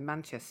hotel in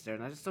Manchester,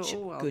 and I just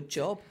thought, Good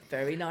job.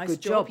 Very nice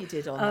good job you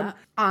did on that.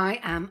 I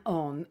am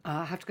on.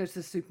 I have to go to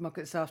the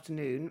supermarket this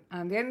afternoon,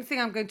 and the only thing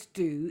I'm going to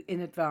do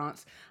in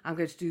advance, I'm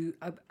going to do.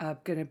 I'm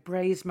going to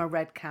braise my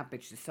red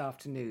cabbage this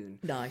afternoon.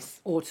 Nice.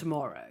 Or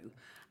tomorrow,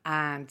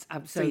 and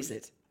Freeze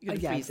it. You're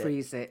gonna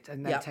freeze it,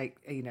 and then take,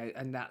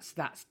 and that's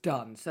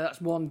done. So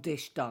that's one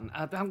dish done.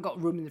 I haven't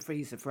got room in the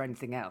freezer for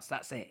anything else.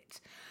 That's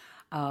it.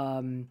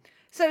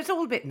 So it's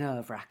all a bit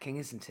nerve-wracking,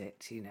 isn't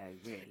it?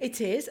 Really. It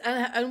is.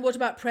 And what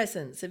about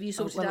presents? Have you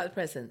sorted out the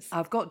presents?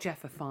 I've got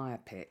Jeff a fire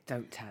pit,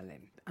 don't tell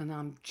him. And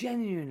I'm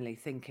genuinely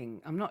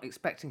thinking, I'm not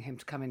expecting him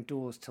to come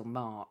indoors till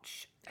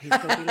March. He's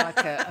going to be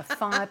like a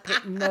fire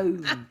pit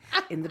gnome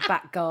in the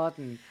back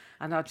garden.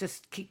 And I'll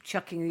just keep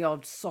chucking the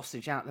odd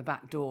sausage out the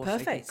back door.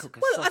 Perfect. So he can cook a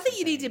Well, I think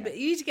you sausage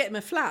need to get him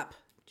a flap.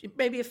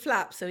 Maybe a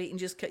flap so he can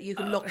you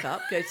can lock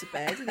up, go to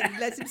bed, and then he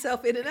lets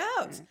himself in and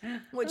out.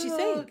 What do you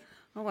think?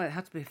 Oh, well, it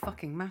had to be a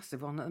fucking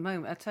massive one at the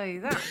moment, I tell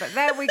you that. But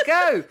there we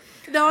go.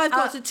 No, I've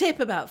got a tip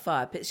about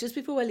fire pits just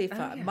before I leave.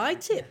 My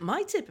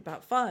tip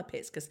about fire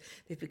pits, because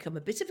they've become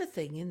a bit of a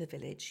thing in the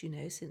village,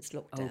 since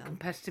lockdown. Oh,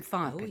 competitive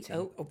fire pitting.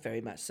 Oh,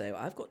 very much so.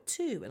 I've got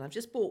 2, and I've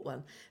just bought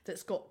one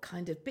that's got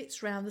kind of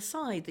bits round the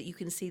side that you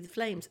can see the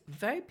flames.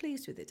 Very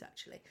pleased with it,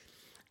 actually.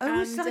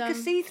 Oh, it's like a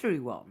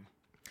see-through one.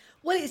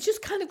 Well, it's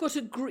just kind of got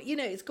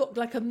it's got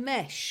like a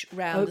mesh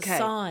round the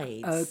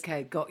sides.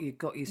 Okay, got you.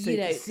 So you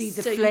can see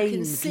the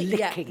flames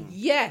licking.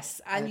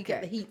 Yes, and you get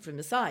the heat from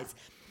the sides.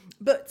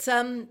 But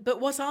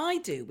what I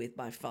do with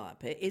my fire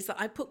pit is that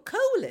I put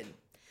coal in,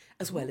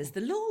 as well as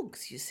the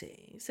logs. You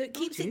see, so it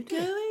keeps it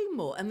going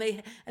more, and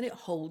it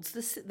holds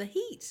the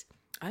heat.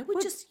 I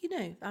would I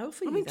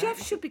offer you that. Jeff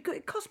should be good.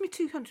 It cost me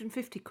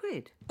 250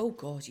 quid. Oh,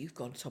 God, you've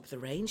gone top of the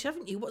range,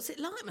 haven't you? What's it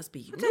like? It must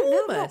be enormous. I don't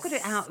know. I've not got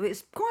it out.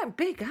 It's quite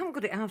big. I haven't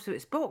got it out of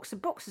its box. The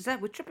box is there.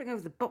 We're tripping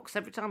over the box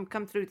every time we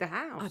come through the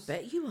house. I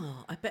bet you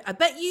are. I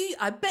bet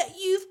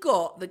you've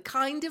got the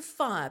kind of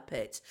fire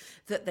pit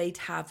that they'd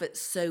have at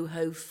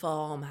Soho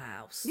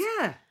Farmhouse.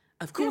 Yeah.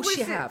 Of course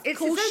you have. It's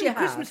his only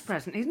Christmas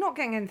present. He's not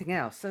getting anything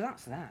else, so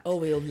that's that. Oh,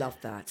 he'll love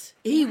that.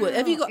 He would.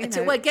 Have you got?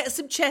 Well, get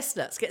some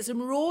chestnuts. Get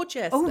some raw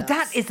chestnuts. Oh,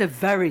 that is a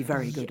very,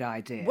 very good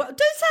idea. Well, don't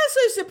sound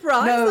so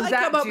surprised that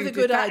I come up with a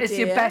good idea. That is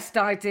your best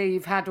idea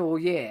you've had all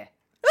year.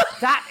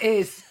 That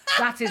is.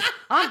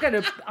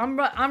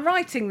 I'm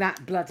writing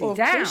that bloody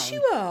down. Of course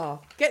you are.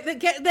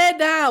 Get there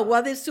now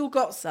while they've still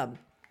got some.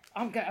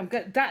 I'm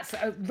good. That's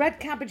red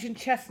cabbage and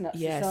chestnuts.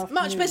 Yes,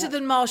 much better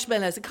than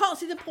marshmallows. I can't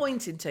see the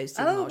point in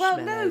toasting marshmallows. Oh,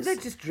 well, no, they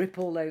just drip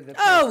all over the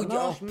place.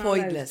 Oh,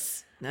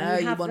 pointless. No,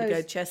 you want to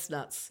go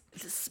chestnuts.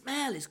 The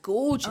smell is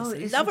gorgeous.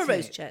 I love a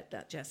roast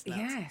chestnut.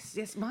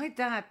 Yes. My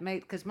dad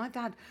because my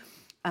dad,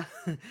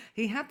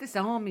 he had this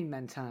army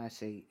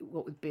mentality,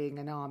 what with being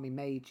an army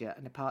major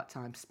and a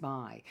part-time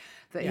spy,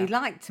 that he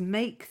liked to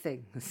make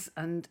things.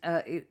 And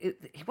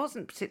he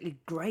wasn't particularly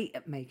great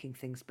at making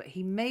things, but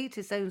he made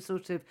his own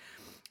sort of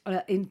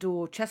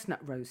indoor chestnut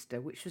roaster,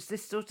 which was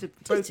this sort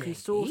of broken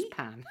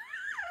saucepan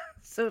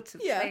sort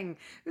of thing.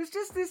 It was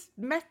just this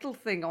metal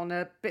thing on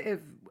a bit of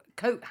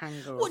coat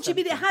hanger. What do you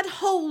mean? It had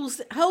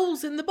holes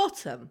in the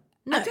bottom?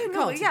 No, I don't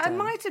know. Yeah, it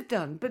might have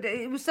done, but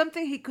it was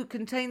something he could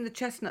contain the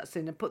chestnuts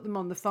in and put them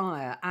on the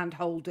fire and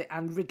hold it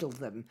and riddle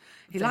them.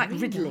 He liked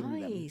riddling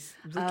them.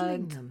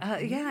 Riddling them.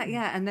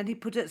 Yeah. And then he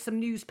put some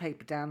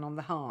newspaper down on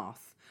the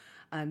hearth.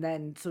 And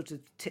then sort of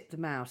tip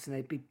them out, and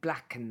they'd be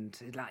blackened,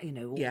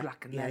 all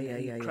blackened.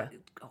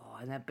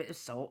 And a bit of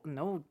salt,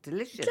 and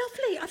delicious.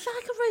 Lovely. I like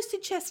a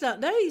roasted chestnut.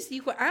 No,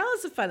 you've got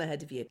hours of fun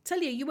ahead of you.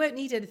 Tell you won't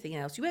need anything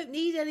else. You won't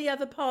need any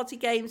other party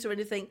games or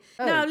anything.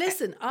 Now,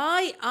 listen,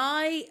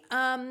 I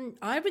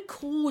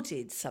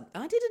recorded something.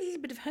 I did a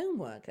little bit of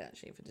homework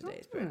actually for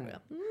today's program.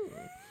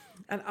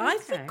 And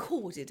I've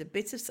recorded a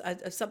bit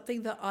of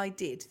something that I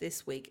did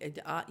this week. Is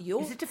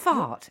it a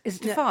fart?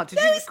 Did you record?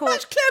 It's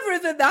much cleverer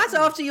than that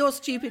after your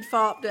stupid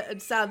fart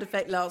and sound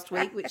effect last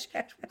week, which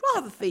was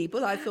rather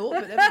feeble, I thought,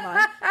 but never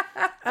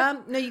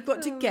mind. No, you've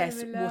got to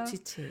guess what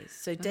it is.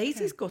 So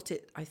Daisy's got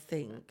it, I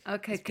think.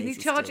 Okay, can you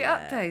charge it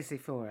up, Daisy,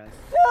 for us?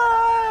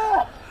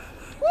 I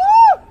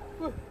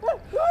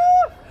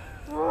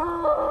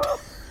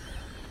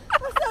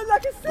sound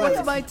like a seal. What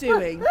am I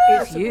doing?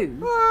 It's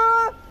you.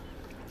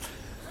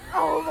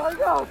 Oh, my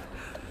God.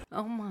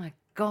 Oh, my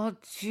God,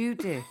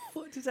 Judith.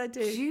 What did I do?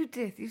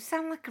 Judith, you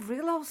sound like a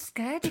real old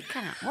scaredy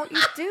cat. What are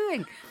you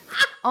doing?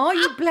 Are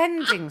you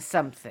blending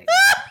something?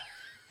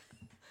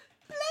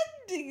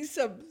 Blending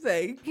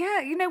something?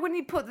 Yeah, when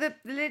you put the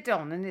lid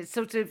on and it's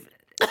sort of...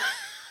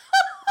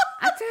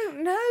 I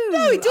don't know.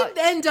 No, it didn't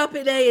end up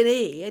in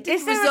A&E. It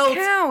didn't Is there a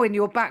cow in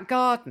your back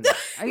garden?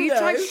 Are you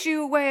trying to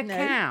shoo away a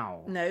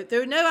cow? No,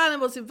 there are no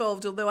animals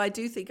involved, although I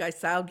do think I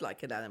sound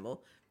like an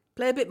animal.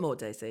 Play a bit more,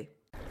 Daisy.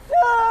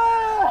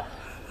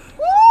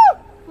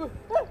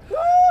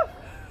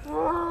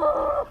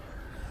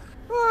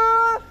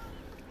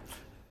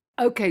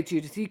 Okay,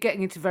 Judith, you're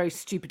getting into very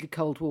stupidly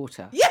cold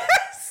water.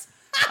 Yes!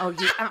 Oh,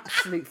 you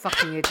absolute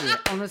fucking idiot,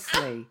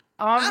 honestly.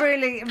 I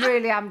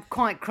really am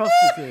quite cross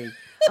with you.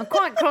 I'm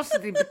quite cross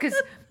with you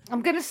because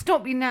I'm going to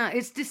stop you now.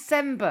 It's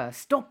December.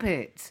 Stop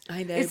it.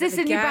 I know. Is this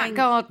in your back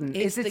garden?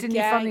 Is it in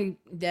your funny...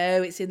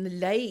 No, it's in the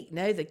lake.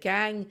 No, the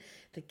gang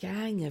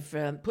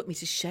have put me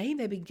to shame.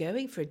 They've been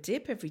going for a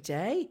dip every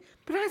day.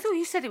 But I thought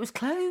you said it was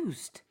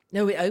closed.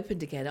 No, it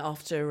opened again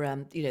after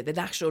the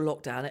national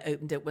lockdown. It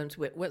opened up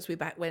once we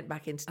went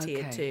back into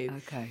tier 2.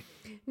 Okay.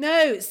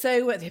 No,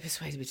 so they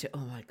persuaded me to. Oh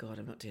my God,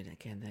 I'm not doing it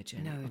again, though,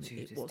 Jenny. No, It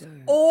Judith, was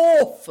don't.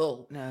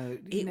 awful. No,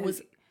 it no.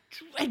 was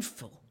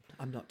dreadful.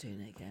 I'm not doing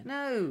it again.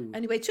 No.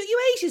 Anyway, it took you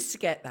ages to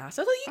get that. I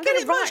thought you'd get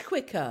it much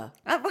quicker.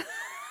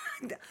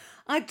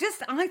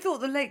 I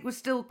thought the lake was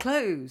still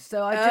closed,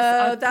 so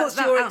I that's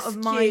put that your out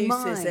of my excuse,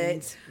 mind. is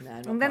it? No,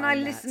 not And then I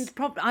buying listened that.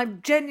 properly. I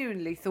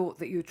genuinely thought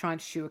that you were trying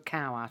to shoo a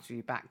cow out of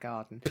your back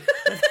garden.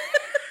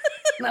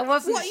 I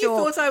wasn't What sure.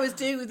 you thought I was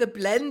doing with a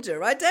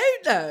blender, I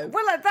don't know.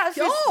 Well, that's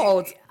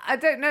God. just, I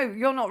don't know.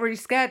 You're not really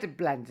scared of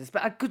blenders,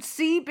 but I could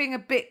see being a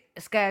bit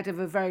scared of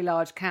a very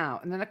large cow,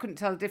 and then I couldn't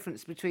tell the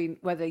difference between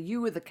whether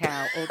you were the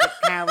cow or the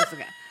cow was the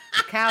cow.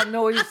 The cow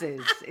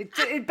noises.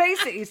 It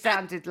basically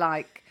sounded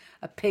like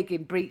a pig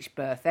in breech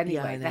birth. Anyway,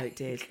 Yeah, I know it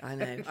did. I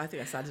know. I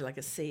think I sounded like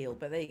a seal,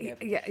 but there you go.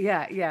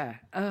 Yeah.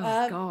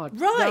 Oh God,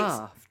 right.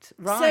 daft.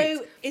 Right.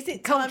 So is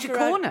it time Culture for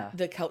Corner?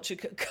 The culture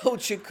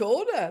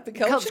corner, the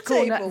culture Culture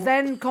table. Corner,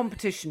 then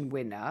competition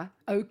winner.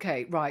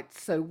 Okay, right.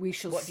 So we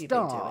shall What have you been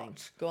doing?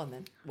 start Go on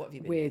then. What have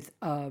you been with.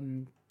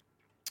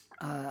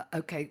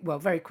 Okay, well,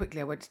 very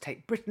quickly, I went to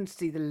take Britain to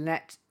see the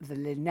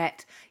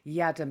Lynette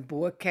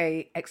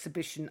Yadambourke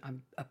exhibition. I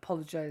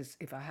apologise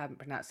if I haven't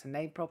pronounced her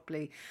name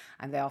properly.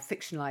 And they are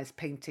fictionalised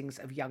paintings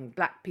of young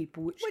black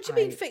people. What do you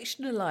mean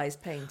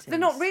fictionalised paintings? They're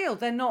not real.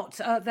 They're not.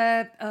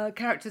 They're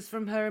characters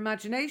from her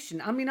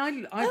imagination. I mean, I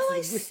sort of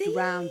whisked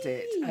around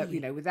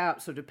it,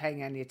 without sort of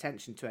paying any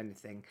attention to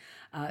anything,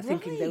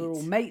 thinking they were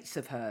all mates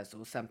of hers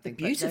or something.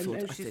 They're beautiful.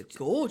 But They're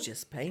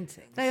gorgeous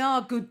paintings. they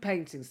are good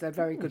paintings. They're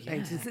very good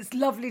paintings. It's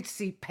lovely to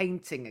see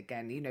painting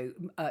again,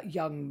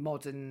 young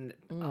modern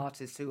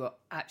artists who are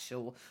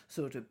actual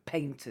sort of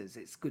painters.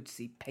 It's good to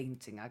see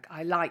painting.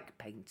 I like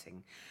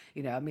painting.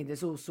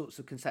 There's all sorts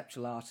of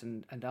conceptual art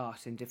and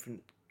art in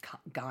different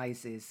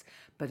guises,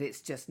 but it's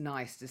just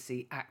nice to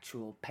see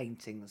actual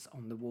paintings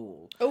on the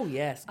wall. Oh,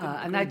 yes.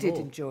 And I did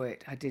enjoy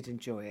it.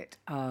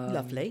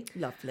 Lovely.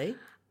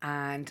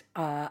 And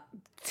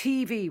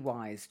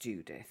TV-wise,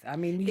 Judith,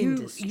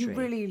 you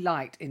really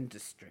liked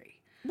Industry.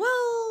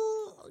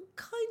 Well,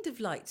 kind of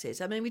liked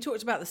it. I mean, we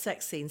talked about the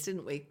sex scenes,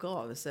 didn't we?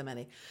 God, there's so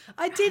many.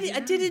 I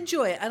did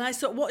enjoy it, and I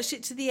sort of watched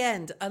it to the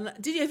end. And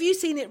have you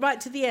seen it right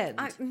to the end?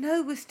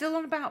 No, we're still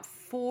on about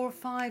 4 or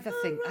 5, I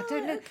think. right, I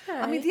don't know. okay,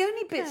 I mean, the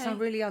only bits I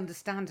really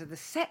understand are the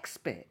sex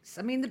bits.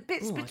 I mean, the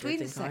bits between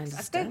the sex. I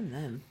understand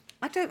them.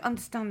 I don't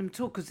understand them at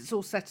all because it's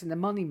all set in the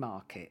money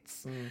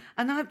markets,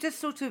 and I've just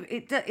sort of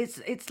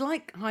it's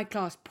like high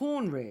class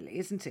porn, really,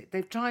 isn't it?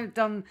 They've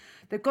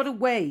got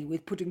away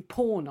with putting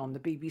porn on the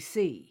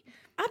BBC.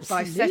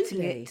 By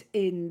setting it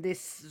in this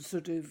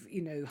sort of,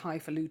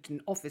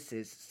 highfalutin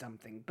offices or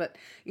something. But,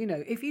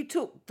 if you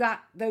took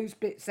those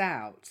bits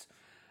out,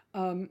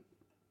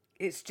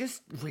 it's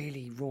just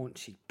really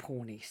raunchy,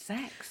 porny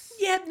sex.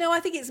 Yeah, no, I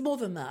think it's more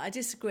than that. I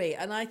disagree.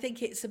 And I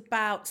think it's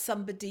about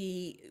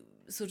somebody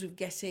sort of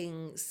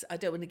getting, I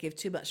don't want to give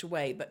too much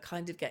away, but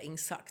kind of getting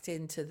sucked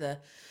into the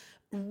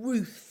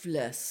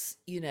ruthless,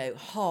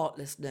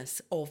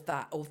 heartlessness of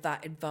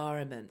that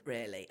environment,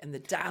 really, and the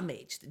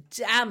damage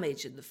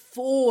and the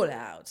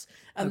fallout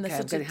and the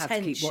sort I'm going of to have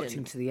tension. to keep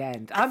watching to the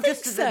end. I I'm think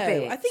just at so. the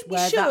bit I think you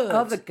where should. that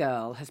other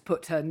girl has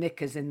put her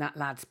knickers in that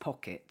lad's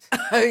pocket.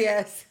 Oh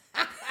yes.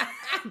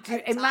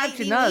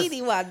 Imagine us.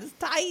 Teeny ones,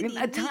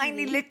 A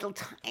tiny little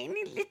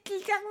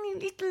nicky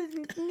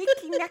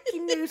nacky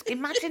news.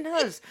 Imagine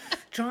us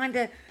trying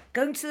to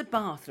go into the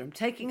bathroom,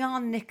 taking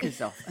our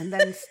knickers off, and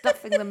then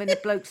stuffing them in a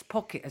bloke's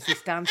pocket as he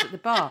stands at the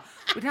bar.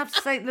 We'd have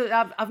to say, look,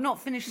 I've not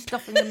finished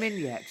stuffing them in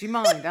yet. Do you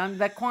mind?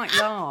 They're quite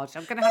large.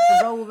 I'm going to have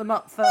to roll them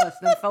up first,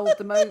 then fold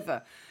them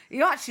over.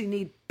 You actually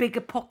need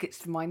bigger pockets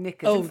for my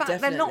knickers. Oh, in fact,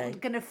 definitely. they're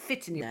not going to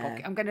fit in your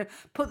pocket. I'm going to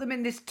put them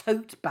in this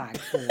tote bag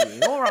for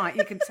you. All right,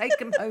 you can take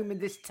them home in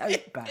this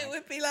tote bag. It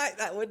would be like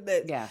that, wouldn't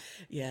it? Yeah.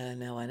 Yeah,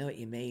 no, I know what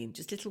you mean.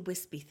 Just little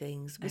wispy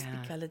things,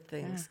 wispy-coloured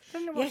things. I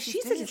don't know what Yeah, she's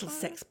she's a doing, little right?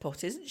 sex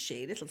pot, isn't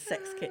she? Little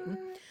sex kitten.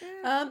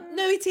 No,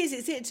 it is.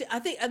 It's I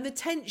think, and the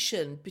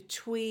tension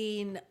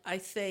between, I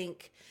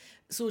think,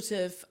 sort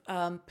of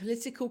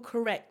political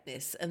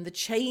correctness and the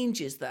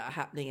changes that are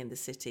happening in the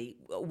city,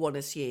 one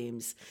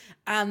assumes,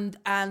 and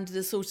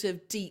the sort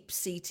of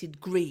deep-seated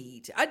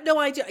greed. I'd no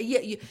idea.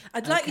 Yeah,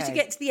 I'd like you to Okay.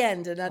 get to the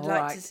end, and I'd All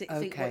like right, to think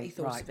what you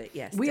thought right. of it.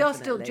 Yes, we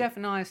definitely. Jeff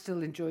and I are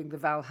still enjoying the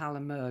Valhalla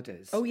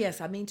murders. Oh yes,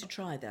 I mean to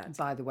try that.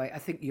 By the way, I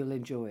think you'll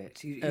enjoy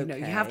it. You know,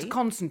 you have to Okay.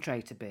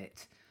 concentrate a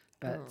bit,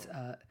 but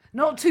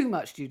not too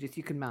much, Judith.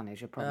 You can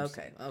manage, I promise.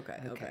 Okay.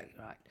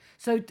 Right.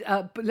 So,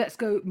 but let's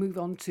move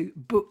on to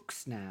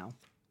books now.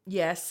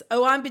 Yes.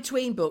 Oh, I'm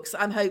between books.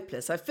 I'm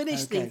hopeless. I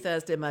finished the Okay.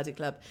 Thursday Murder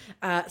Club,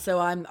 so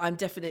I'm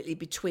definitely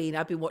between.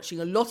 I've been watching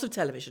a lot of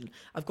television.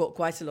 I've got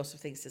quite a lot of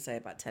things to say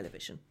about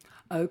television.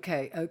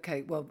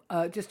 Okay. Well,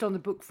 just on the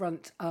book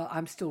front,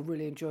 I'm still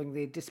really enjoying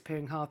The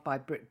Disappearing Half by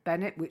Britt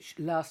Bennett, which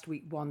last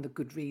week won the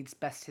Goodreads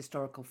Best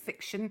Historical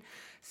Fiction.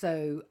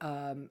 So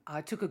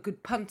I took a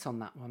good punt on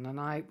that one,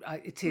 and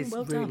it is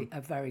well really done.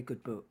 a very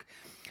good book.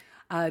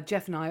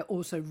 Jeff and I are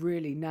also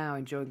really now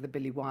enjoying The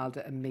Billy Wilder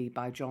and Me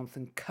by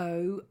Jonathan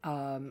Coe.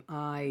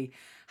 I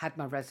had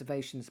my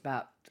reservations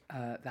about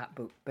that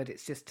book, but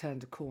it's just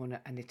turned a corner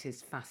and it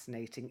is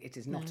fascinating. It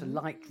is not a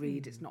light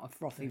read, it's not a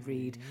frothy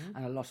read,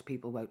 and a lot of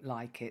people won't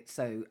like it,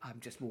 so I'm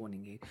just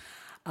warning you.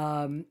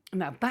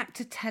 Now, back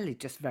to telly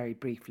just very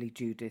briefly,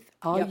 Judith.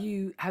 Have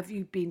you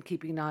been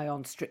keeping an eye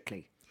on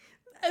Strictly?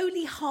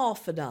 Only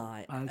half an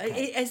eye.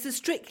 Okay.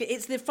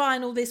 It's the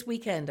final this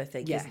weekend, I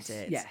think, Yes, isn't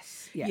it?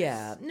 yes.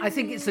 Yeah. I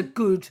think it's a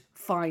good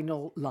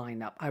final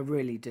lineup. I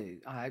really do.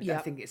 I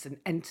think it's an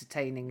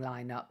entertaining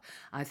lineup.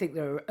 I think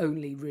there are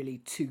only really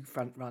two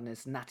front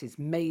runners, and that is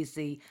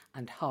Maisie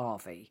and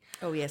Harvey.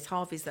 Oh yes,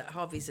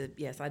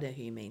 yes, I know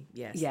who you mean.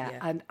 Yes. Yeah,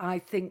 and I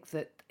think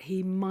that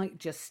he might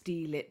just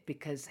steal it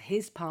because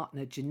his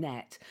partner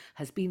Jeanette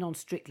has been on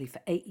Strictly for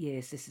 8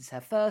 years. This is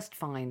her first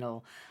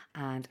final,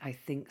 and I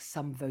think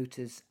some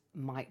voters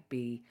might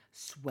be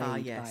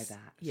swayed by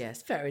that.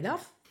 Yes, fair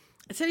enough.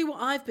 I tell you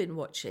what I've been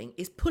watching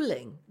is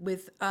Pulling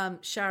with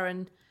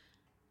Sharon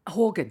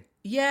Horgan.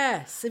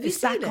 Yes, have you It's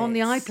seen back it? on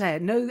the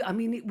iPlayer. No, I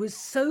mean, it was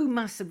so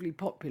massively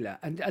popular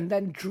and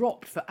then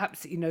dropped for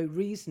absolutely no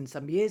reason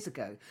some years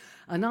ago.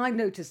 And I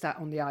noticed that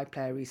on the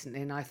iPlayer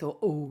recently, and I thought,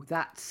 oh,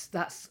 that's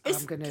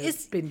I'm going to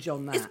binge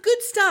on that. It's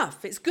good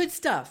stuff. It's good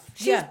stuff.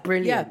 She's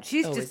brilliant. Yeah.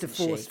 She's Oh, just a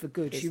isn't force she? for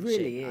good. She Isn't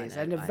really she? is.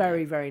 I And a know.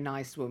 very, very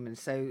nice woman.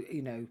 So,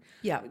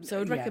 Yeah, so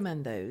I'd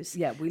recommend those.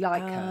 Yeah, we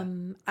like her.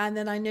 And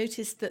then I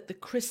noticed that the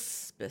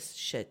Christmas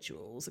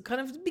schedules are kind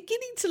of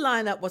beginning to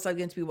line up what I'm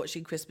going to be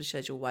watching Christmas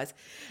schedule-wise.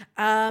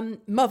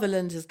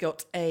 Motherland has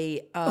got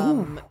a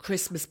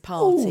Christmas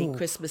party,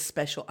 Christmas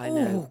special. I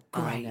know.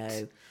 great. I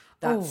know.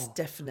 That's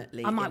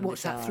definitely. I might in the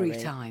watch that 3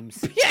 diary.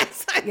 times.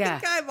 Yes, I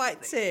think I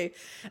might too.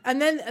 And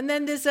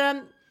then there's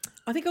I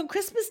think on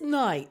Christmas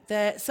night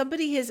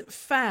somebody has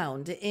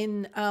found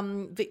in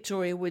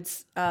Victoria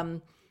Wood's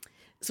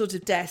sort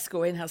of desk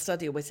or in her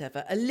study or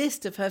whatever a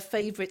list of her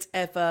favourite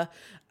ever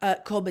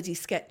comedy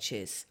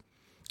sketches.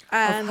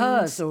 Of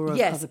hers or of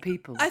other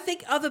people's? I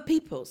think other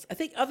people's.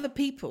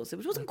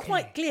 It wasn't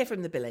quite clear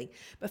from the billing,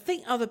 but I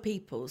think other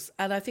people's.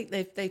 And I think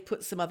they've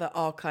put some other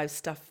archive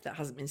stuff that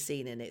hasn't been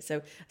seen in it.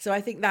 So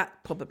I think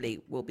that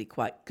probably will be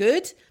quite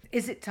good.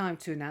 Is it time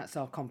to announce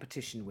our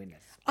competition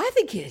winners? I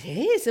think it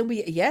is. And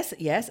yes.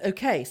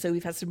 Okay, so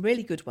we've had some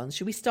really good ones.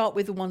 Should we start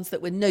with the ones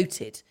that were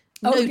noted?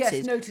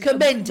 Noted.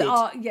 Commended.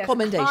 Yes,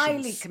 Commendations.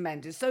 highly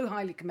commended, so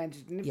highly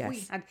commended. And if we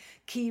Yes. had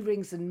key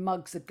rings and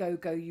mugs a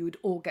go-go, you would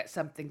all get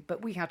something,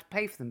 but we had to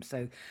pay for them.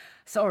 So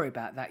sorry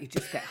about that. You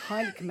just get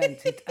highly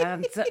commended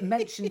and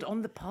mentioned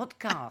on the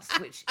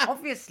podcast, which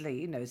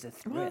obviously, is a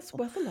thrill. Well, it's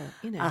worth a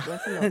lot,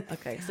 worth a lot.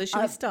 Okay, so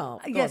should we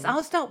start? Go Yes, on.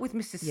 I'll start with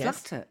Mrs.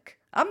 Yes. Sluttock.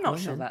 I'm not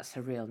sure that's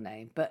her real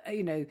name, but,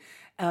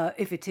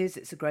 if it is,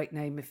 it's a great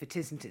name. If it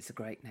isn't, it's a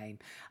great name.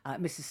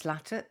 Mrs.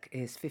 Sluttock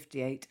is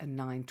 58 and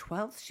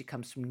 9/12. She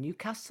comes from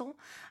Newcastle,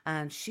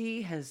 and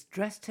she has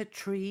dressed her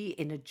tree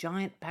in a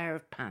giant pair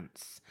of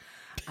pants,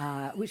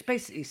 which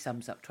basically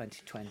sums up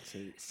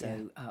 2020.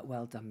 So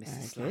well done,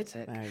 Mrs.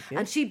 Sluttock. Very good.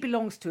 And she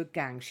belongs to a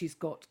gang. She's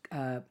got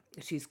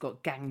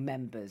gang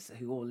members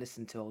who all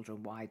listen to Older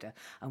and Wider,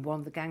 and one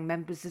of the gang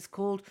members is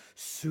called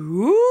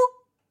Sue.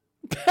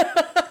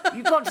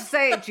 You've got to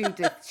say it,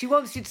 Judith. She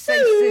wants you to say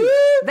Sue.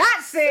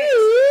 That's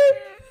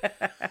it.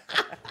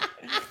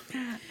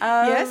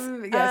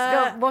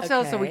 Yes. What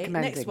else are we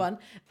commending? Next one.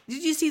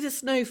 Did you see the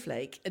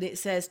snowflake? And it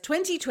says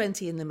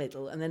 2020 in the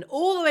middle, and then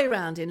all the way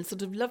around in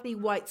sort of lovely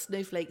white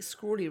snowflake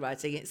scrawly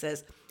writing, it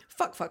says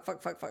fuck.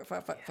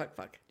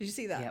 Did you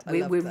see that? Yeah, I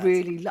we're loved that.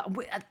 really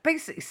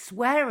basically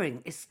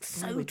swearing. It's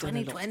so We've done a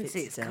lot of 2020.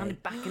 it It's today. kind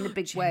of back in a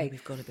big Jenny, way.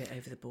 We've got a bit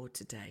over the board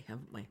today,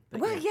 haven't we?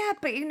 But Well, yeah,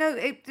 but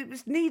it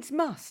was needs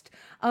must.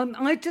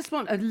 I just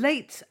want a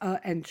late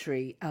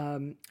entry.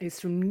 Is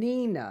from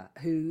Nina,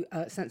 who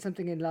sent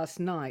something in last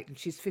night, and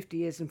she's 50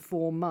 years and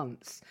 4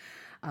 months.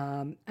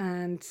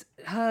 And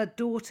her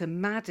daughter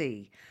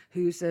Maddie,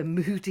 who's a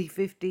moody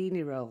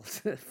 15-year-old,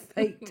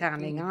 fake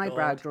tanning,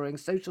 eyebrow drawing,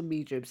 social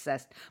media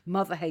obsessed,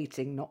 mother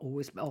hating, not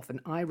always but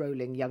often eye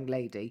rolling young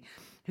lady,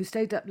 who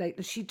stayed up late,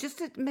 and she just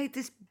had made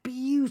this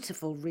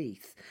beautiful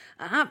wreath,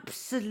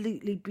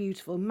 absolutely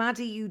beautiful.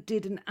 Maddie, you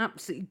did an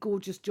absolutely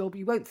gorgeous job.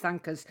 You won't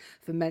thank us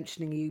for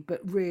mentioning you, but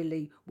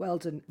really well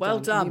done. Well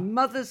done. I mean,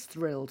 mother's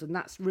thrilled, and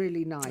that's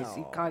really nice.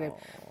 You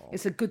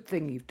it's a good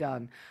thing you've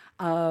done.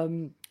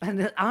 And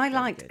I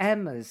liked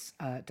Emma's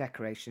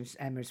decorations.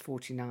 Emma is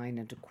 49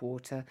 and a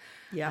quarter.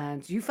 Yeah.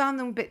 And you found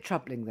them a bit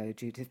troubling, though,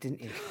 Judith,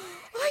 didn't you?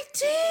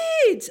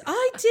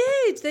 I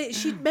did.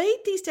 She'd made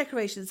these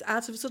decorations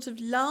out of sort of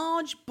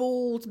large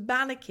bald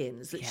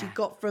mannequins that she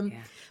got from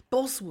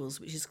Boswell's,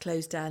 which is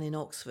closed down in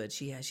Oxford.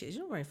 She's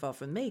not very far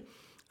from me.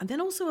 And then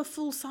also a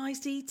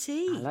full-sized ET.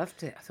 I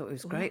loved it. I thought it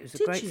was great. It was a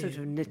did great you? sort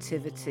of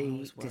nativity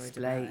was worried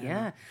display. about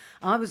Yeah.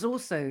 I was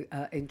also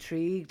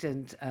intrigued,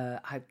 and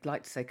I'd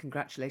like to say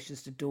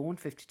congratulations to Dawn,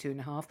 52 and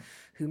a half,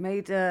 who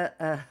made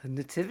a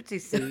nativity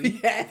scene,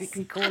 if you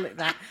can call it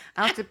that,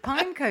 out of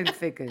pinecone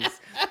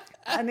figures.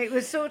 And it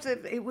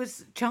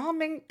was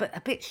charming, but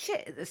a bit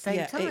shit at the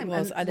same time. It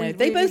was. And I know. we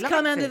They really both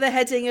come liked under it. the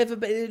heading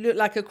of it looked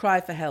like a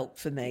cry for help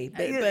for me.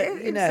 But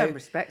In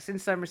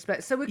some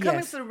respects. So we're coming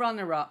Yes. to the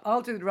runner-up.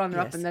 I'll do the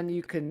runner-up, Yes. and then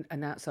you can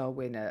announce our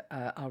winner.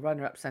 Our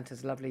runner-up sent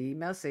us a lovely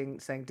email saying,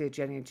 "Dear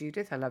Jenny and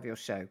Judith, I love your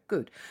show."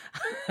 Good.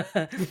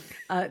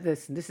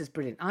 Listen, this is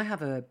brilliant. I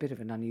have a bit of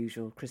an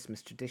unusual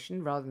Christmas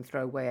tradition. Rather than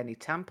throw away any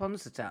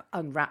tampons that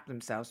unwrap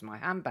themselves in my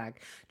handbag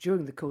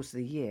during the course of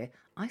the year,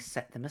 I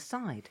set them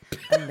aside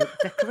and make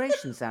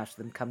decorations out of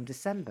them come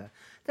December.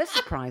 They're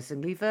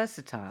surprisingly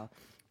versatile.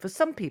 For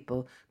some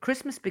people,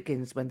 Christmas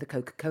begins when the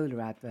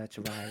Coca-Cola advert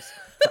arrives.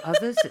 For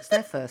others, it's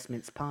their first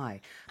mince pie.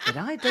 But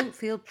I don't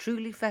feel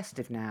truly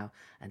festive now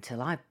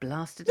until I've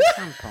blasted a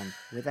tampon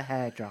with a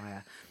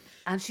hairdryer.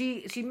 And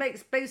she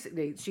makes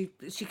basically she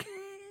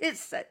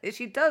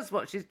does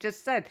what she's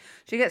just said.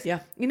 She gets, you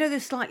know,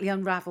 those slightly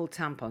unravelled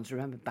tampons,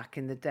 remember back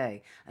in the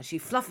day? And she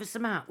fluffs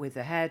them out with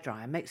a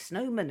hairdryer, makes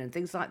snowmen and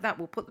things like that.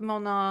 We'll put them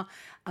on our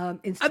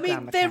Instagram I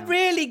mean, they're account.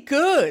 really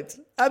good.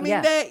 I mean,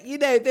 Yeah.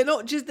 they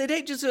don't just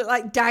look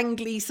like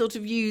dangly sort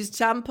of used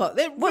tampon.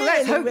 They're Well, really,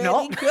 let's hope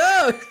really not.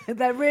 good.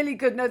 They're really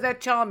good. No, they're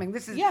charming.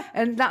 This is, Yeah.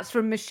 and that's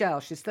from Michelle.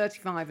 She's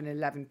 35 and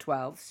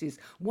 11/12. She's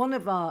one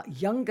of our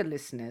younger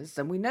listeners,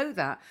 and we know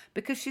that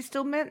because she's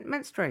still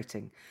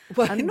menstruating.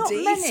 Well, and not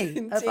indeed,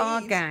 many of our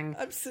indeed. gang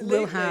Absolutely.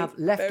 will have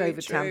Very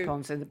leftover true.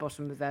 tampons in the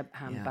bottom of their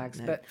handbags.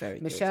 no, but very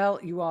good. Michelle,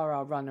 you are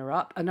our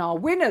runner-up, and our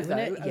winner,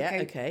 though.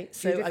 Okay.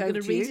 So Judith, I'm going over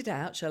to to read you. it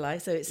out, shall I?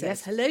 So it says,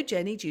 Yes. "Hello,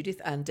 Jenny,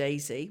 Judith, and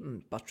Daisy."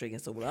 Buttering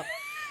us all up.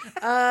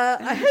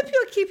 I hope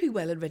you're keeping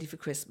well and ready for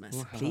Christmas.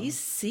 Please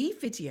see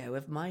video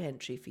of my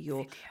entry for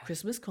your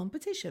Christmas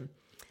competition.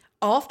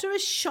 After a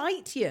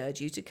shite year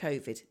due to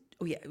COVID.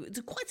 Oh yeah, it's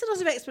quite a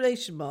lot of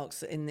exclamation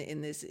marks in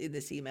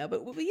this email,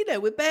 but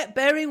we're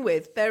bearing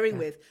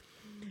with.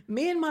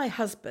 Me and my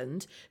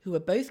husband, who are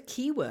both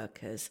key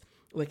workers,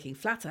 working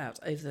flat out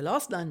over the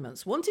last 9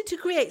 months, wanted to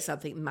create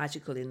something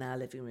magical in our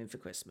living room for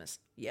Christmas.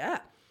 Yeah.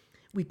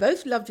 We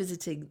both love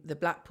visiting the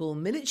Blackpool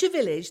Miniature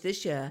Village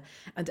this year,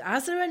 and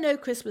as there are no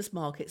Christmas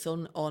markets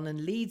on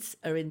and Leeds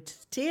are in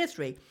Tier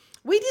 3,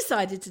 we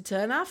decided to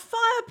turn our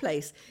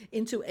fireplace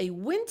into a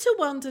winter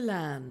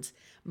wonderland.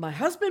 My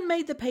husband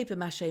made the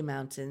papier-mâché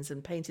mountains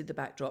and painted the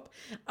backdrop.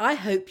 I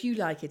hope you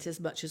like it as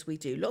much as we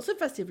do. Lots of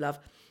festive love.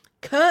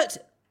 Kurt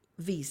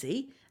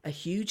Veazey, a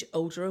huge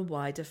older and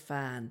wider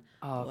fan.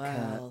 Oh,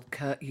 Well,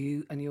 Kurt,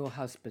 you and your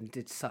husband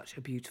did such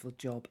a beautiful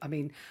job. I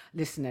mean,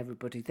 listen,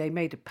 everybody, they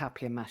made a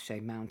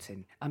papier-mâché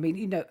mountain. I mean,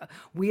 you know,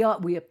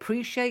 we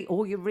appreciate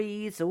all your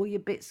wreaths, all your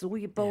bits, all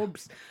your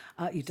bobs.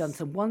 You've done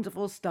some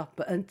wonderful stuff,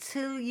 but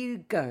until you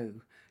go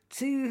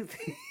to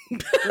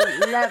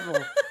the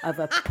level of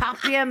a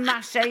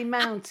papier-mâché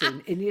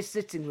mountain in your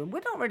sitting room,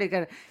 we're not really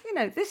going to, you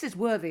know, this is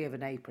worthy of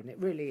an apron. It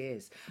really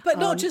is. But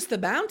not just the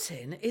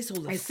mountain, it's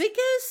all the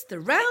figures, the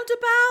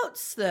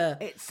roundabouts,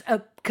 It's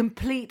a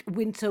complete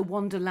winter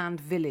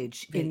wonderland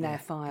village in their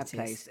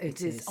fireplace.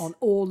 It is on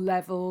all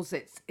levels.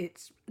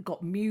 It's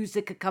got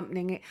music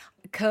accompanying it.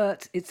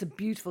 Kurt, it's a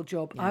beautiful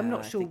job. I'm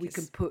not I sure think we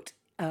can it's- put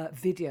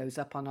videos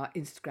up on our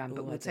Instagram,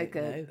 but I we'll take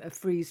don't know. a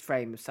freeze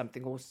frame of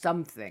something or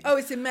something. Oh,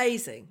 it's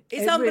amazing.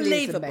 It's It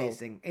unbelievable. Really is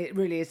amazing. It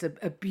really is a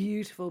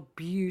beautiful,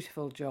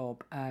 beautiful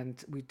job,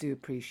 and we do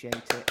appreciate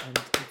it. And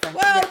thank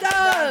Well you.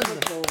 Round of done!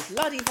 applause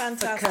Bloody for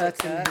fantastic.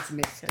 Kurt and Kurt. his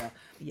mister.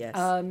 Yes.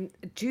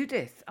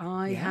 Judith,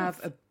 I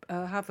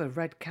have a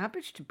red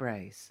cabbage to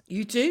braise.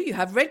 You do. You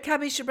have red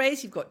cabbage to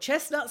braise. You've got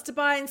chestnuts to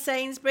buy in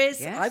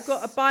Sainsbury's. Yes. I've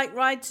got a bike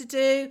ride to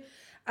do.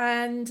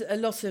 And a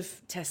lot of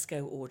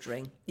Tesco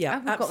ordering. Yeah,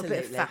 And we've absolutely. got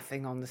a bit of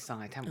faffing on the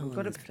side, haven't we? We've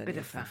got There's a plenty bit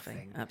of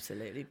faffing.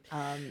 Absolutely.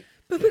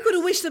 But we've got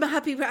to wish them a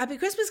happy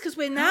Christmas because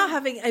we're now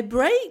having a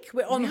break.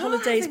 We're on We are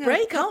holidays having a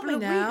break, aren't couple we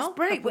of now? weeks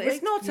break. Couple Well, of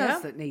it's not weeks, yeah.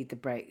 us that needs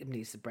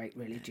the break,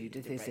 really,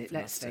 Judith, is it? from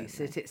Let's us, don't face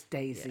it, it's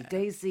Daisy.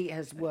 Daisy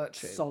has worked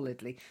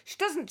solidly. She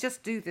doesn't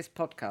just do this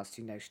podcast,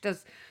 you know. She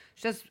does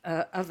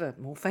other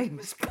more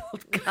famous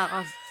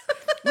podcasts.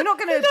 We're not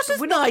going They're not to.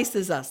 as nice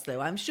as us, though.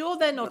 I'm sure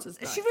they're not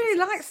as nice. She really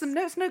likes them.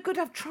 No, it's no good.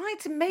 I've tried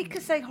to make her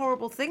say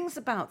horrible things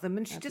about them,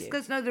 and she just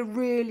goes, "No, they're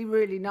really,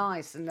 really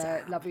nice and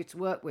they're lovely to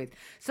work with."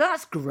 So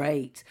that's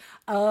great.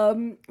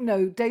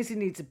 No, Daisy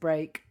needs a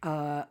break.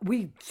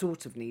 We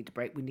sort of need a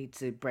break. We need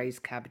to braise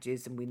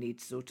cabbages, and we need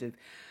to sort of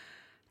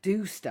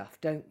do stuff,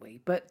 don't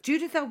we? But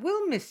Judith, I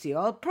will miss you.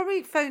 I'll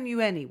probably phone you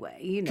anyway,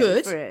 you know,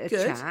 Good, for a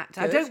good, chat.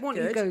 I good, don't want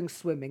you good. going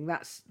swimming.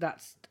 That's a I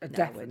won't do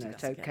definite.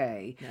 that again.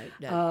 Okay.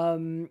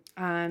 No.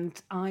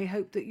 And I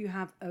hope that you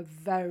have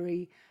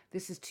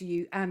this is to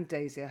you and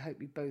Daisy. I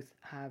hope you both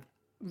have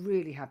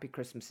really happy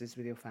Christmases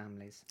with your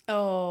families.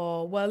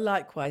 Oh, well,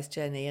 likewise,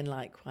 Jenny, and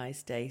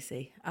likewise,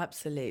 Daisy.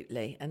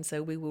 Absolutely. And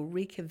so we will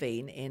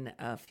reconvene in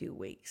a few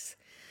weeks.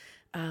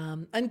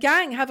 And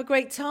gang, have a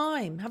great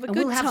time. Have a And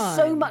good we'll time. have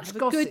so much Have a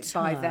good gossip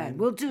by then. time.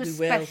 We'll do a We will.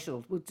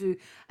 special. We'll do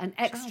an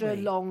extra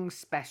we? long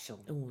special.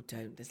 Oh,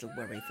 don't. This'll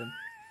worry them.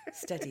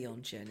 Steady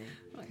on, Jenny.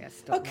 I guess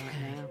stop Okay.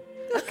 right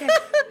now. Okay.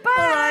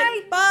 All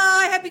right.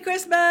 Bye. Happy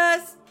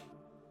Christmas.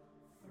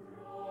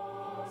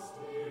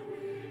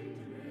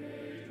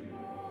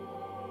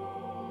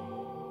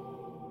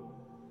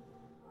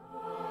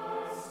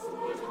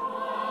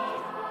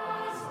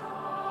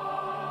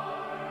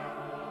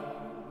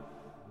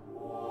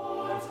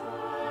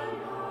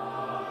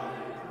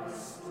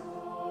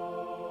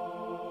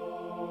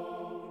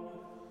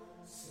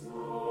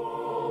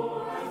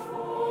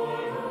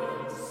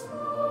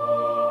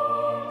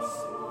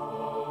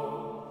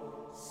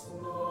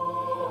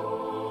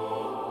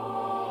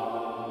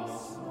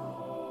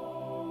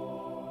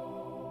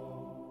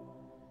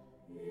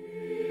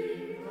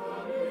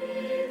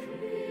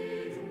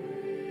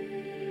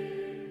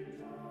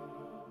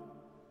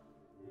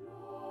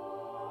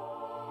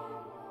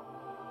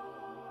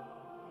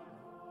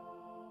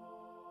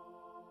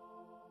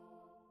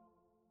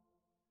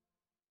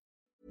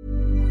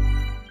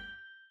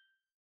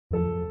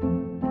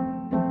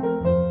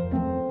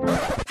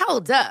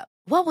 Hold up.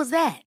 What was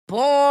that?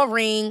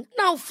 Boring.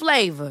 No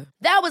flavor.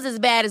 That was as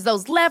bad as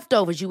those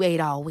leftovers you ate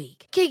all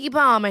week. Keke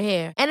Palmer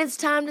here, and it's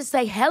time to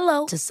say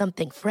hello to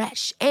something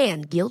fresh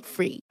and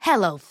guilt-free.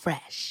 Hello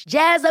Fresh.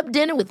 Jazz up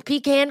dinner with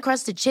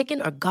pecan-crusted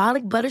chicken or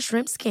garlic butter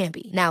shrimp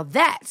scampi. Now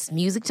that's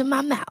music to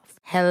my mouth.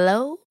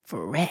 Hello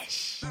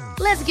Fresh.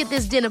 Let's get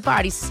this dinner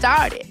party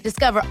started.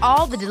 Discover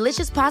all the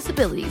delicious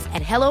possibilities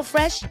at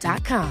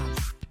HelloFresh.com.